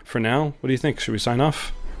for now, what do you think? Should we sign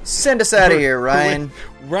off? Send us out of here, Ryan.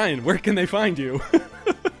 Ryan, where can they find you?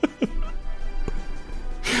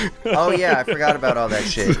 Oh yeah, I forgot about all that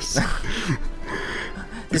shit.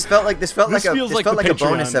 This felt like a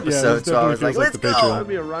bonus episode, so I was like, let's go. That'd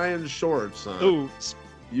be a Ryan Shorts on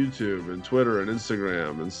YouTube and Twitter and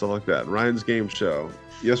Instagram and stuff like that. Ryan's Game Show.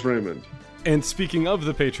 Yes, Raymond. And speaking of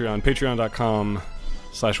the Patreon,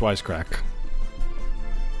 patreon.com/wisecrack.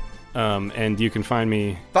 And you can find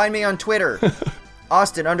me on Twitter,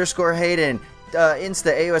 Austin_Hayden.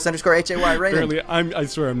 Insta AOS_HAY Raymond. I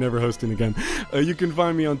swear I'm never hosting again. You can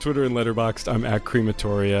find me on Twitter and Letterboxd. I'm at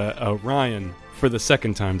Crematoria. Ryan, for the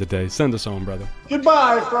second time today, send us home, brother.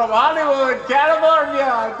 Goodbye from Hollywood,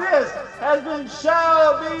 California. This has been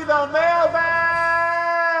Show Me the Mailbag.